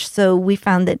endorphin rush. So we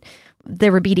found that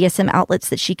there were BDSM outlets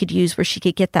that she could use where she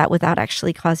could get that without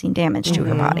actually causing damage to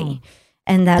her body.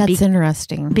 And that's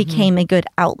interesting. Became a good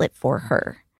outlet for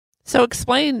her. So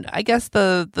explain, I guess,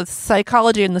 the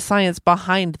psychology and the science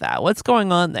behind that. What's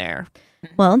going on there?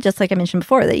 Well, just like I mentioned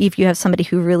before, that if you have somebody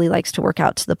who really likes to work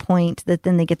out to the point that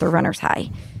then they get their runner's high.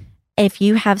 If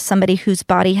you have somebody whose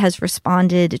body has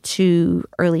responded to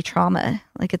early trauma,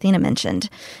 like Athena mentioned,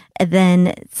 and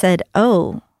then said,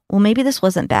 oh, well, maybe this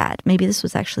wasn't bad. Maybe this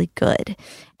was actually good.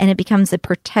 And it becomes a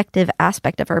protective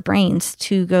aspect of our brains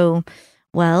to go,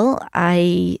 well,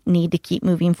 I need to keep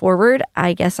moving forward.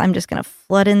 I guess I'm just going to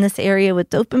flood in this area with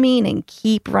dopamine and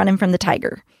keep running from the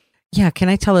tiger. Yeah, can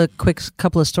I tell a quick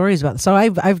couple of stories about this? So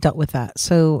I've dealt with that.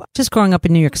 So just growing up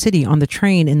in New York City on the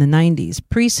train in the 90s,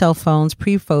 pre-cell phones,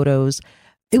 pre-photos,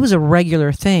 it was a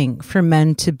regular thing for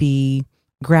men to be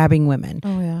grabbing women,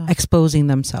 exposing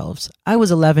themselves. I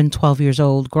was 11, 12 years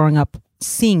old growing up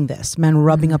seeing this, men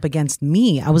rubbing up against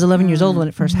me. I was 11 years old when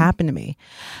it first happened to me.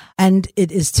 And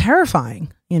it is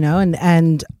terrifying,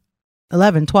 and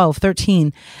 11, 12,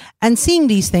 13, and seeing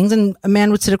these things. And a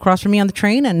man would sit across from me on the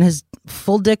train and his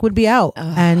full dick would be out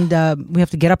and we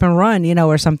have to get up and run,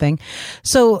 or something.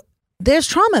 So there's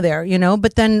trauma there,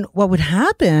 but then what would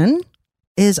happen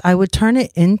is I would turn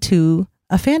it into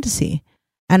a fantasy.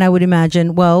 And I would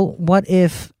imagine, well, what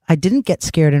if I didn't get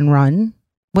scared and run?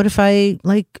 What if I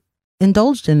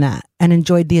indulged in that and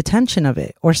enjoyed the attention of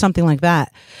it or something like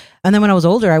that? And then when I was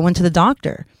older, I went to the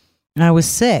doctor and I was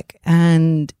sick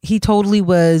and he totally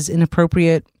was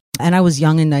inappropriate. And I was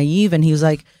young and naive. And he was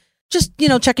like, just,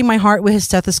 checking my heart with his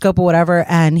stethoscope or whatever.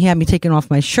 And he had me taking off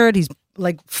my shirt. He's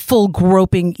full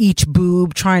groping each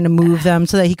boob, trying to move them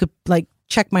so that he could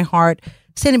check my heart,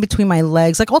 standing between my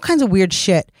legs, all kinds of weird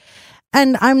shit.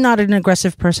 And I'm not an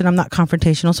aggressive person. I'm not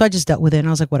confrontational. So I just dealt with it. And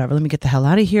I was like, whatever, let me get the hell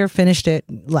out of here. Finished it,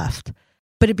 left.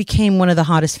 But it became one of the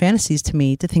hottest fantasies to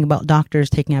me to think about doctors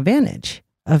taking advantage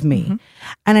of me. Mm-hmm.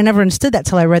 And I never understood that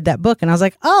till I read that book. And I was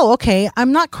like, oh, okay,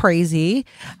 I'm not crazy.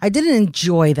 I didn't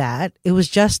enjoy that. It was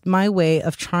just my way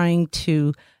of trying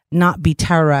to not be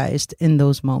terrorized in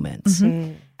those moments.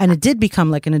 Mm-hmm. And it did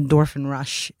become like an endorphin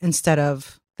rush instead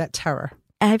of that terror.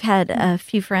 I've had a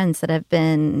few friends that have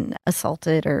been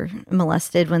assaulted or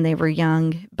molested when they were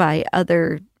young by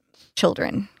other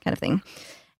children, kind of thing.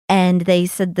 And they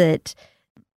said that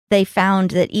they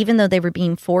found that even though they were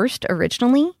being forced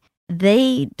originally,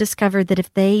 they discovered that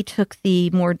if they took the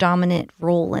more dominant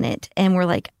role in it and were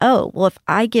like, oh, well, if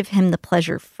I give him the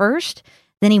pleasure first,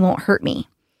 then he won't hurt me.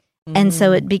 And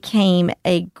so it became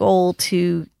a goal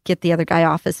to get the other guy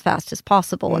off as fast as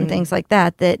possible and things like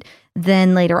that, that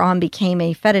then later on became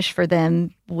a fetish for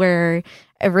them, where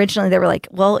originally they were like,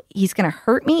 well, he's going to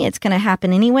hurt me. It's going to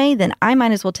happen anyway. Then I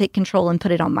might as well take control and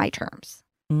put it on my terms.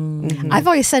 I've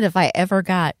always said if I ever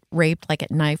got raped like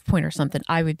at knife point or something,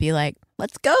 I would be like,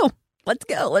 let's go. Let's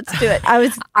go. Let's do it.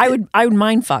 I would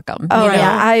mind fuck them. Oh,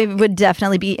 yeah. I would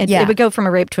definitely be. It would go from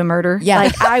a rape to a murder. Yeah.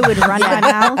 Like, I would run my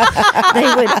mouth.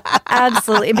 They would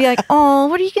absolutely be like, oh,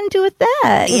 what are you going to do with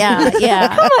that? Yeah.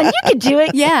 Yeah. Come on, you could do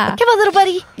it. Yeah. Come on, little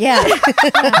buddy. Yeah.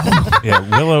 Yeah,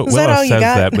 Willow Is that all says you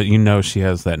got? that, but you know she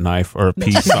has that knife or a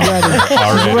piece on ready. her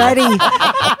already. Ready.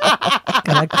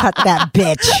 Gonna cut that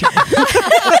bitch.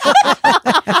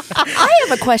 I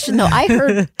have a question though.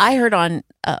 I heard on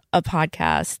a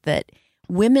podcast that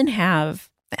women have,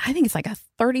 I think it's like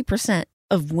 30%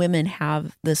 of women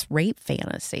have this rape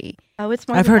fantasy. Oh, it's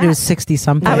more I've than heard that. it was 60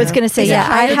 something. I was going to say, Is it yeah.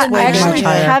 I higher than actually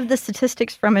higher? have the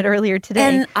statistics from it earlier today.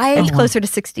 And it's closer to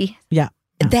 60. Yeah.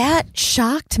 that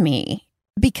shocked me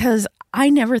because I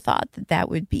never thought that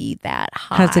would be that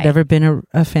high. Has it ever been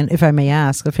a fan, if I may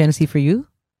ask, a fantasy for you?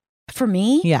 For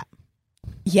me? Yeah.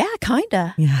 Yeah, kind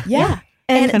of. Yeah. Yeah.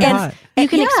 And Kinda you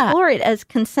can yeah. explore it as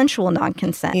consensual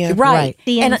non-consent. Yeah. Right.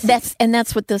 The And ins-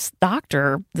 that's what this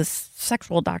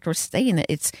sexual doctor was saying, that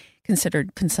it's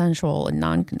considered consensual and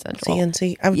non-consensual.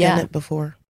 CNC. I've Yeah. done it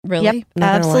before. Really? Yep, Not gonna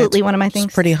lie, absolutely it's- one of my things.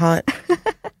 It's pretty hot.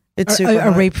 It's super A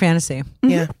hot. rape fantasy.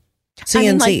 Yeah. CNC. I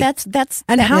mean, like that's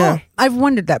And how, Yeah. I've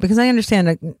wondered that because I understand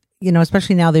that,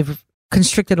 especially now they've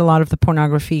constricted a lot of the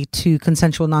pornography to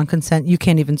consensual non-consent. You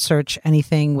can't even search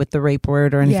anything with the rape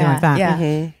word or anything like that. Yeah.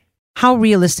 Mhm. How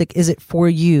realistic is it for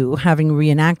you having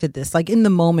reenacted this? Like in the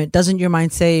moment, doesn't your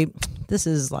mind say, this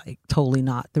is like totally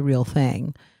not the real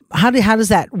thing? How does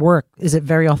that work? Is it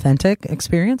very authentic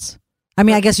experience? I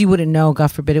mean, I guess you wouldn't know,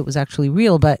 God forbid it was actually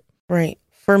real, but Right.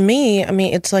 For me, I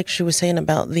mean, it's like she was saying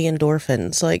about the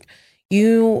endorphins. Like,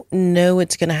 you know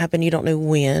it's going to happen. You don't know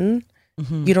when.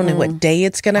 You don't know what day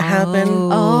it's going to happen.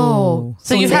 Oh.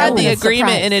 So you that had was the a agreement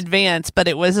surprise. in advance, but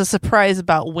it was a surprise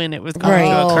about when it was going Right.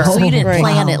 to occur. So you didn't Right.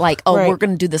 plan it like, oh, Right. we're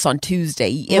going to do this on Tuesday.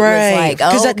 It right. was like,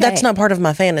 Because oh, that's not part of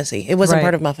my fantasy. It wasn't Right.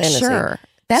 part of my fantasy. Sure.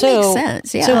 That So- makes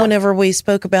sense. Yeah. So whenever we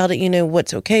spoke about it,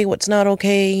 what's okay, what's not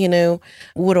okay,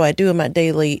 what do I do in my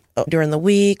daily during the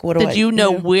week? What do Did you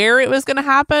know where it was going to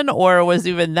happen, or was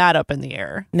even that up in the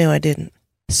air? No, I didn't.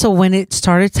 so when it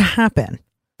started to happen,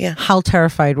 Yeah. how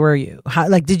terrified were you?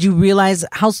 Did you realize,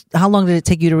 how long did it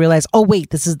take you to realize, oh wait,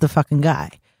 this is the fucking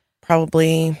guy?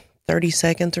 Probably 30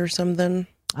 seconds or something.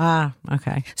 Ah,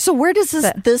 okay. So where does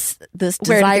this Where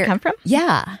desire did it come from?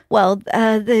 Yeah. Well,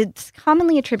 it's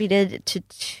commonly attributed to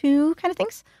two kind of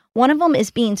things. One of them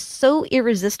is being so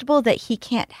irresistible that he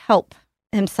can't help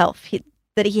himself,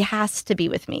 that he has to be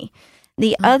with me.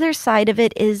 The other side of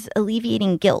it is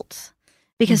alleviating guilt,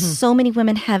 because so many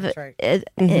women have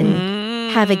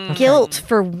have a guilt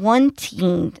for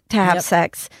wanting to have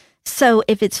sex. So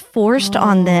if it's forced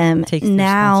on them, Takes the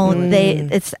now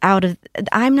responsibility. it's out of.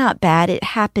 I'm not bad. It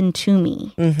happened to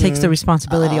me. Takes the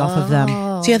responsibility off of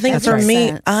them. See, I think that for makes me,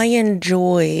 sense. I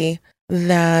enjoy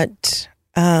that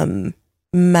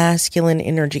masculine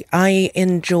energy. I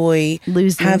enjoy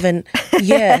Losing. having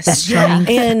yes,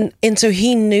 and so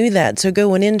he knew that. So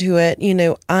going into it,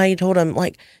 I told him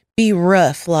like, be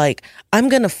rough. Like, I'm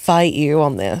gonna fight you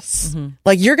on this.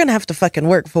 Like, you're gonna have to fucking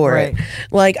work for it.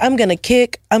 Like, I'm gonna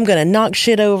kick. I'm gonna knock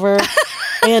shit over.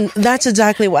 And that's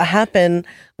exactly what happened.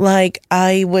 Like,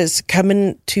 I was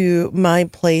coming to my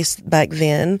place back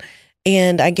then,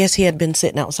 and I guess he had been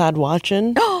sitting outside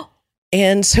watching.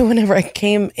 And so whenever I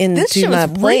came This into shit my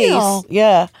was place, real.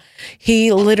 yeah,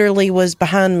 he literally was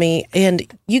behind me. And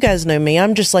you guys know me.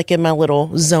 I'm just like in my little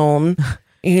zone,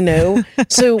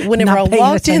 So whenever I Not paying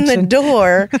walked in the attention.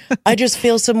 door, I just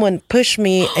feel someone push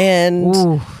me. And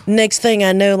Ooh. next thing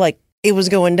I know, like, it was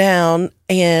going down.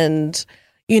 And,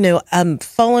 I'm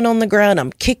falling on the ground.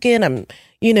 I'm kicking. I'm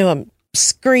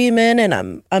screaming,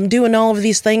 and I'm doing all of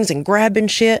these things and grabbing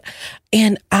shit.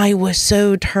 And I was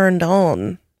so turned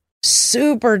on.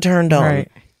 super turned on.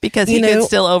 Right. Because he could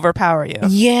still overpower you.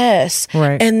 Yes.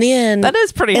 Right. And then That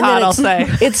is pretty and hot, then I'll say.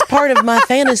 It's part of my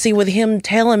fantasy with him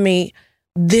telling me,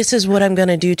 this is what I'm going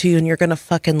to do to you and you're going to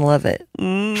fucking love it.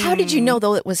 How did you know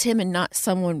though it was him and not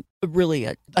someone really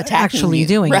attacking Actually you?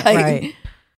 doing it, right.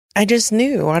 I just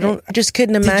knew. I just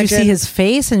couldn't imagine. Did you see his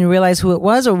face and you realize who it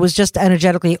was, or was just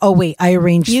energetically, oh wait, I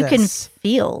arranged You this? can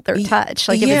feel their touch.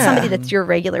 Like if it's somebody that's your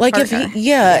regular like partner. if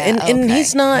and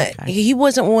he's not he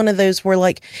wasn't one of those where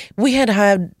like we had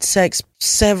had sex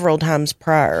several times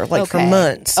prior, like for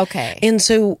months. Okay. And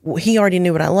so he already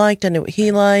knew what I liked, I knew what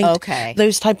he liked. Okay.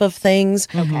 Those type of things.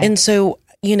 Okay. And so,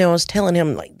 I was telling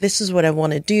him like this is what I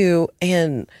want to do.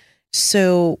 And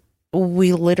so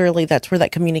we literally, that's where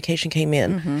that communication came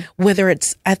in. Whether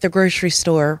it's at the grocery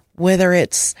store, whether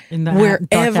it's In the wherever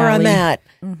dark I'm alley, at,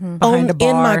 behind a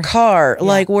in my bar. car,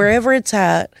 like wherever it's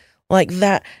at, like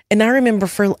that. And I remember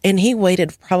and he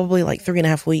waited probably like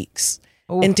 3.5 weeks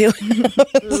until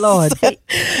Lord.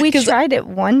 We tried it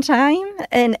one time,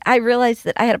 and I realized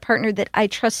that I had a partner that I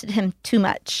trusted him too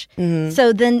much.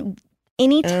 So then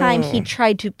anytime he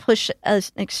tried to push an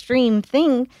extreme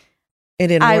thing, it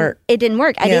didn't work. It didn't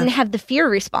work. I didn't have the fear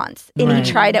response. And he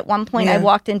tried at one point. I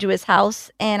walked into his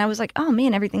house and I was like, oh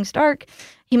man, everything's dark.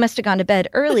 He must have gone to bed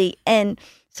early. And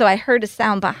so I heard a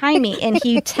sound behind me and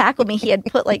he tackled me. He had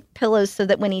put like pillows so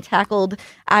that when he tackled,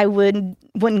 I wouldn't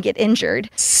get injured.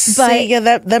 But See,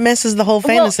 that messes the whole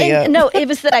fantasy up. No, it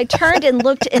was that I turned and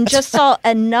looked and just saw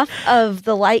enough of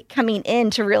the light coming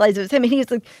in to realize it was him. And he was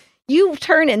like, you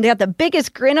turn and they got the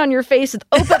biggest grin on your face with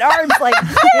open arms, like,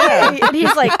 hey! And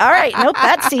he's like, all right, nope,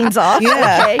 that scene's off.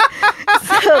 Yeah. Okay.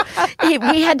 So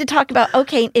we had to talk about,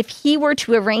 okay, if he were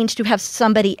to arrange to have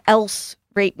somebody else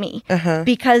rape me,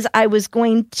 because I was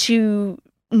going to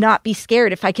not be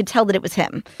scared if I could tell that it was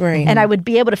him. Right. And I would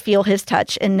be able to feel his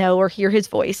touch and know or hear his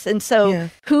voice. And so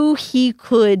who he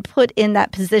could put in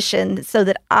that position so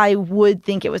that I would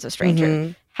think it was a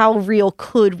stranger. How real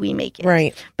could we make it?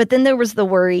 Right. But then there was the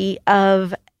worry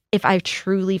of if I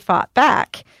truly fought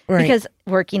back. Right. Because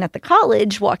working at the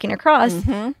college, walking across,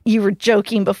 you were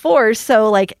joking before.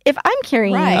 So, like, if I'm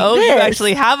carrying Oh, this, you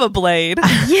actually have a blade.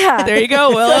 Yeah. There you go,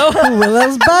 Willow.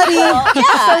 Willow's buddy.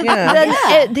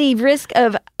 Then the risk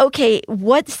of, okay,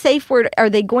 what safe word are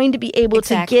they going to be able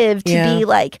to give to be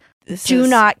like, do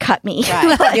not cut me.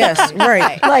 Right. Yes,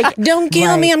 right. Like, don't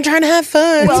kill me. I'm trying to have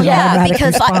fun. Well, yeah, automatic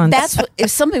because response. that's what, if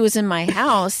somebody was in my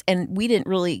house and we didn't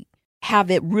really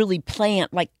have it really planned,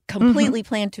 like completely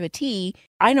planned to a T.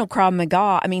 I know Krav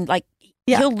Maga. I mean, like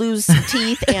he'll lose some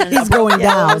teeth and He's going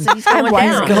down. and he's going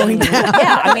down. He's going down.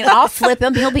 Yeah, I mean, I'll flip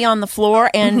him. He'll be on the floor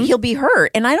and he'll be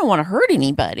hurt, and I don't want to hurt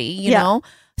anybody. You know.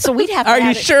 So we'd have to Are you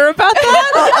have it- sure about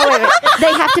that? wait.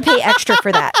 They have to pay extra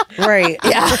for that. Right.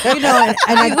 Yeah.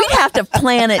 And we'd have to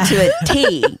plan it to a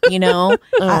T, you know?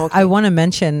 I want to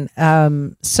mention,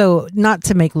 so not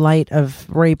to make light of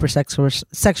rape or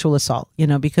sexual assault,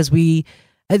 because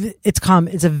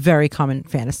it's a very common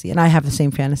fantasy, and I have the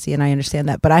same fantasy, and I understand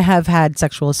that. But I have had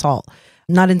sexual assault,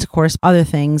 not intercourse, other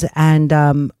things,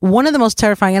 and one of the most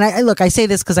terrifying. And I say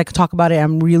this because I could talk about it.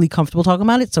 I'm really comfortable talking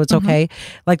about it, so it's okay.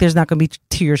 Like there's not going to be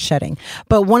tears shedding.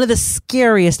 But one of the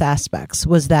scariest aspects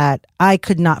was that I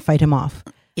could not fight him off,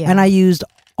 and I used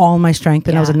all my strength,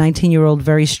 and I was a 19-year-old,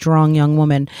 very strong young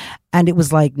woman, and it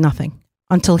was like nothing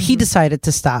until he decided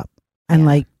to stop and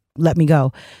like let me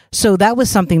go. So that was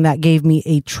something that gave me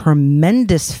a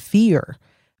tremendous fear,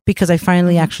 because I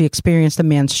finally actually experienced a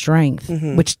man's strength,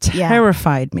 which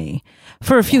terrified me.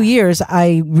 For a few years,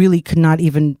 I really could not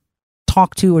even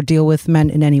talk to or deal with men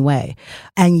in any way.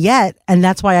 And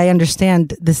that's why I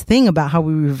understand this thing about how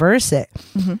we reverse it,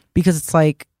 because it's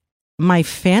like my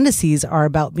fantasies are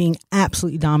about being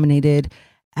absolutely dominated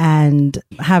and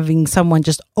having someone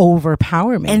just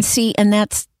overpower me. And see, and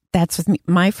that's with me.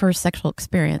 My first sexual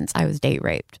experience, I was date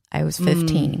raped. I was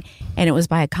 15 and it was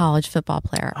by a college football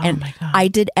player. Oh and my God. I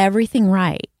did everything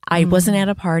right. I wasn't at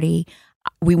a party.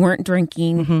 We weren't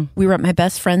drinking. We were at my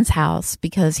best friend's house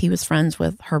because he was friends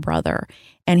with her brother.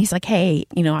 And he's like, hey,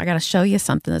 I got to show you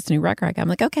something. That's a new record. I'm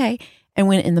like, okay. And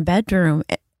went in the bedroom.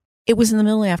 It was in the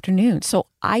middle of the afternoon. So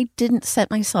I didn't set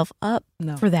myself up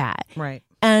for that. Right.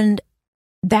 And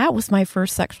that was my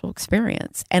first sexual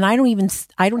experience. And I don't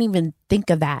even think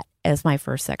of that as my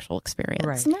first sexual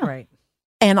experience. Right. Right.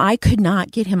 And I could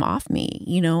not get him off me.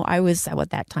 I was, at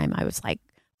that time, I was like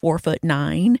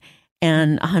 4'9"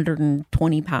 and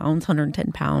 120 pounds,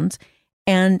 110 pounds.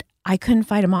 And I couldn't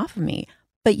fight him off of me.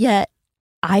 But yet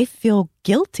I feel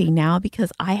guilty now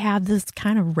because I have this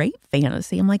kind of rape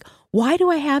fantasy. I'm like, why do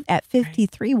I have at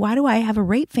 53? Why do I have a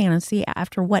rape fantasy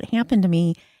after what happened to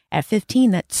me at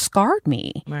 15 that scarred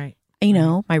me? Right. You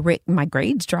know, my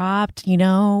grades dropped, you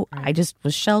know, I just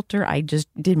was sheltered. I just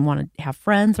didn't want to have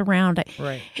friends around.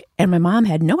 Right. And my mom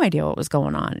had no idea what was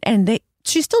going on. And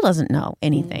she still doesn't know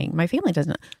anything. My family doesn't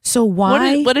know. So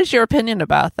why? What is your opinion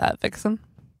about that, Vixen?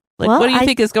 Like, Well, what do you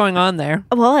think is going on there?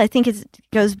 Well, I think it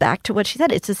goes back to what she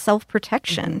said. It's a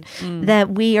self-protection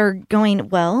that we are going,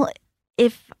 well,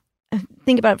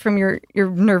 think about it from your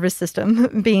nervous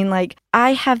system being like,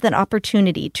 I have that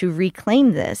opportunity to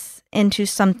reclaim this into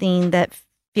something that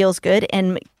feels good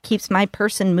and keeps my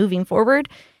person moving forward.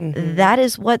 That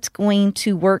is what's going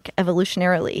to work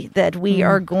evolutionarily, that we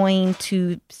are going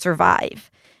to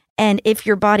survive. And if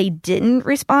your body didn't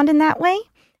respond in that way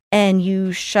and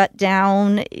you shut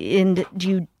down and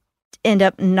you end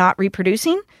up not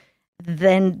reproducing,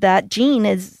 then that gene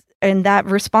and that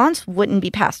response wouldn't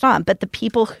be passed on. But the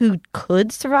people who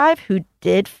could survive, who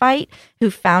did fight,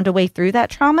 who found a way through that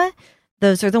trauma,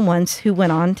 those are the ones who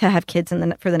went on to have kids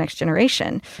for the next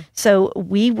generation. So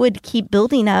we would keep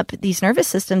building up these nervous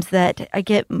systems that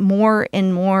get more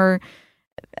and more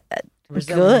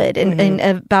good and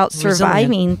about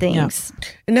surviving things.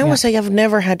 And I will say I've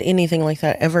never had anything like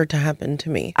that ever to happen to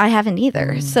me. I haven't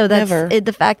either. So that's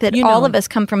the fact that all of us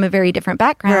come from a very different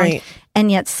background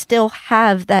and yet still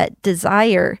have that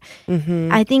desire.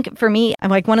 I think for me,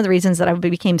 like one of the reasons that I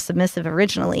became submissive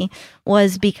originally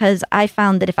was because I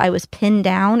found that if I was pinned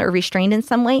down or restrained in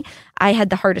some way, I had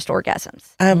the hardest orgasms.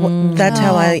 That's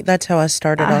how I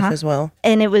started off as well.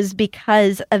 And it was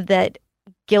because of that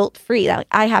guilt-free.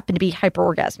 I happen to be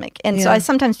hyper-orgasmic. And so I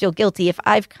sometimes feel guilty if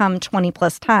I've come 20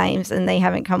 plus times and they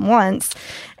haven't come once.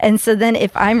 And so then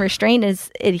if I'm restrained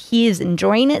as he is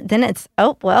enjoying it, then it's,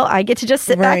 I get to just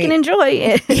sit back and enjoy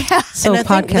it. So and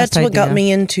I think that's what got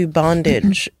me into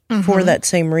bondage for that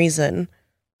same reason.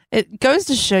 It goes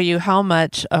to show you how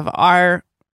much of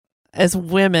as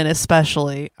women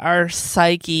especially, our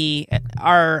psyche,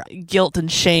 our guilt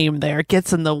and shame there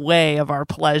gets in the way of our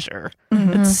pleasure.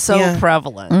 It's so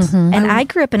prevalent. And I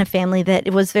grew up in a family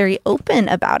that was very open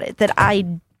about it, that I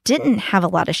didn't have a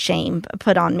lot of shame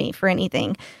put on me for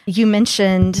anything. You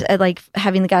mentioned like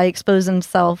having the guy expose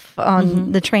himself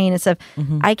on the train and stuff.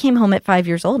 I came home at 5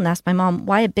 years old and asked my mom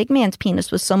why a big man's penis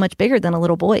was so much bigger than a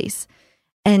little boy's.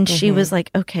 And she was like,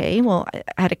 okay, well,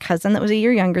 I had a cousin that was a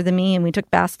year younger than me and we took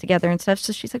baths together and stuff.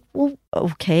 So she's like, well,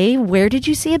 okay, where did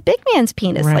you see a big man's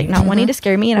penis? Like not wanting to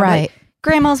scare me. And I'm like,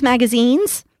 Grandma's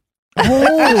magazines. That's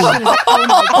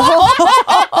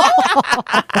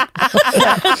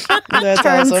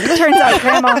awesome. Turns out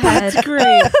Grandma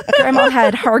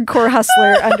had Hardcore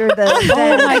Hustler under the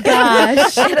bed. Oh my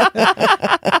gosh.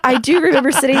 I do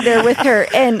remember sitting there with her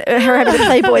and her having a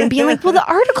Playboy and being like, well, the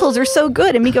articles are so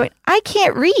good. And me going, I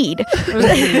can't read.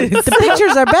 The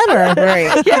pictures are better.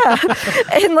 Right. Yeah.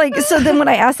 And like, so then when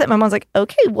I asked that, my mom's like,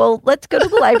 okay, well, let's go to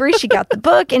the library. She got the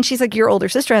book and she's like, your older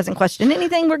sister hasn't questioned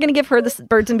anything. We're going to give her the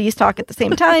birds and bees talk at the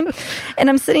same time. And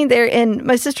I'm sitting there and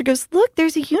my sister goes, look,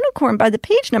 there's a unicorn by the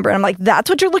page number. And I'm like, that's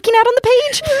what you're looking at on the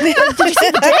page? Like, did you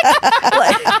see the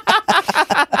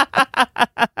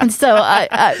dick? And so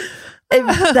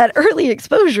that early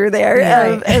exposure there.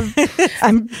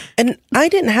 And I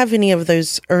didn't have any of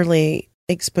those early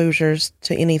exposures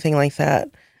to anything like that.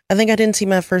 I think I didn't see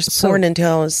my first porn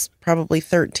until I was probably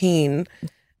 13.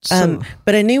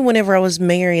 But I knew whenever I was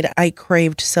married, I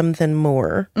craved something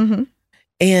more.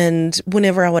 And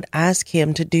whenever I would ask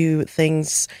him to do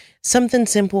things, something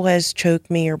simple as choke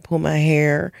me or pull my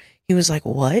hair, he was like,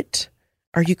 what?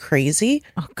 Are you crazy?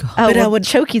 Oh, God. But I would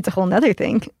choke you's a whole nother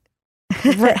thing.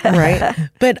 Right.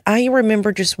 But I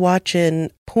remember just watching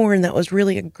porn that was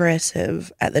really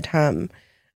aggressive at the time.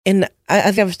 And I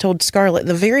think I was told Scarlett,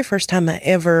 the very first time I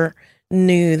ever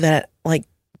knew that like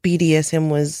BDSM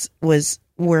was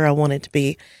where I wanted to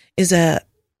be is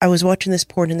I was watching this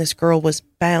porn and this girl was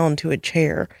bound to a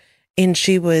chair and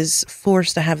she was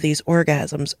forced to have these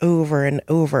orgasms over and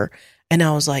over. And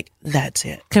I was like, that's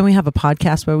it. Can we have a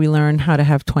podcast where we learn how to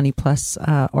have 20 plus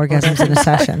orgasms in a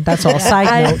session? That's all.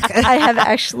 Side note. I have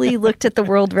actually looked at the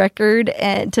world record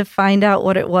to find out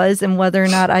what it was and whether or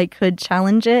not I could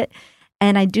challenge it.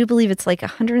 And I do believe it's like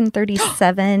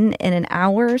 137 in an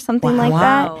hour or something like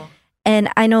that. And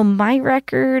I know my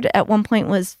record at one point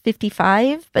was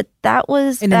 55, but that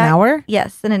was in an hour?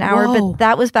 Yes, in an hour. Whoa. But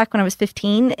that was back when I was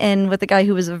 15 and with a guy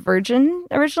who was a virgin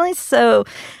originally. So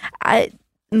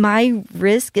my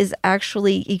risk is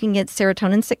actually you can get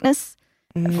serotonin sickness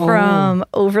from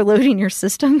overloading your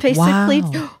system, basically,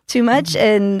 too much.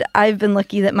 And I've been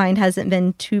lucky that mine hasn't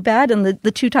been too bad. And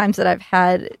the two times that I've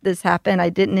had this happen, I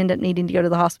didn't end up needing to go to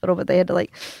the hospital, but they had to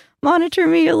like monitor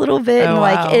me a little bit. Oh, And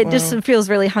like, wow. it just feels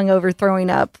really hungover, throwing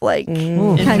up, like kinds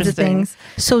of Interesting. things.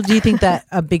 So do you think that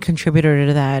a big contributor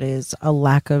to that is a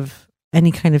lack of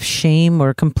any kind of shame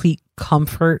or complete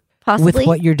comfort Possibly. with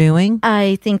what you're doing?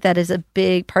 I think that is a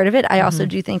big part of it. I also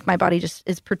do think my body just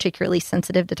is particularly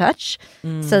sensitive to touch.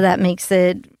 So that makes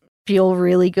it feel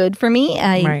really good for me.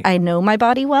 I know my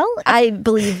body well. I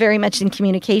believe very much in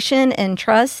communication and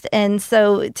trust. And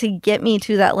so to get me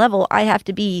to that level, I have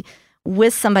to be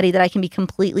with somebody that I can be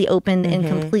completely open and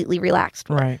completely relaxed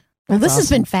with. Right. Well, That's this has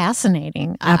been awesome.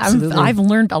 fascinating. Absolutely. I've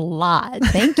learned a lot.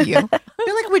 Thank you. I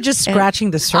feel like we're just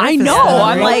scratching the surface. I know. though,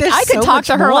 I'm right? like, There's I could so talk much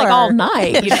to her like more. all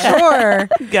night. You know? Sure.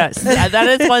 Yes,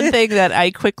 that is one thing that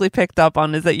I quickly picked up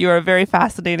on is that you are a very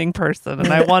fascinating person, and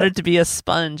I wanted to be a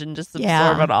sponge and just absorb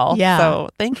Yeah, it all. yeah. So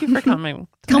thank you for coming.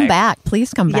 Come today. back.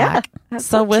 Please come back.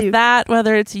 So with that,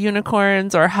 whether it's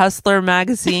unicorns or Hustler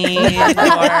magazine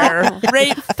or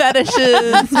rape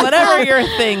fetishes, whatever your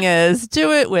thing is,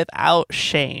 do it without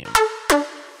shame.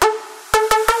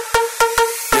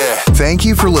 Thank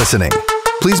you for listening.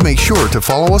 Please make sure to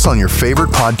follow us on your favorite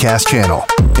podcast channel.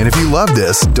 And if you love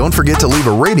this, don't forget to leave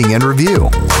a rating and review.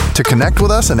 To connect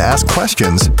with us and ask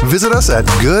questions, visit us at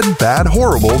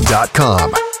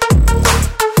goodbadhorrible.com.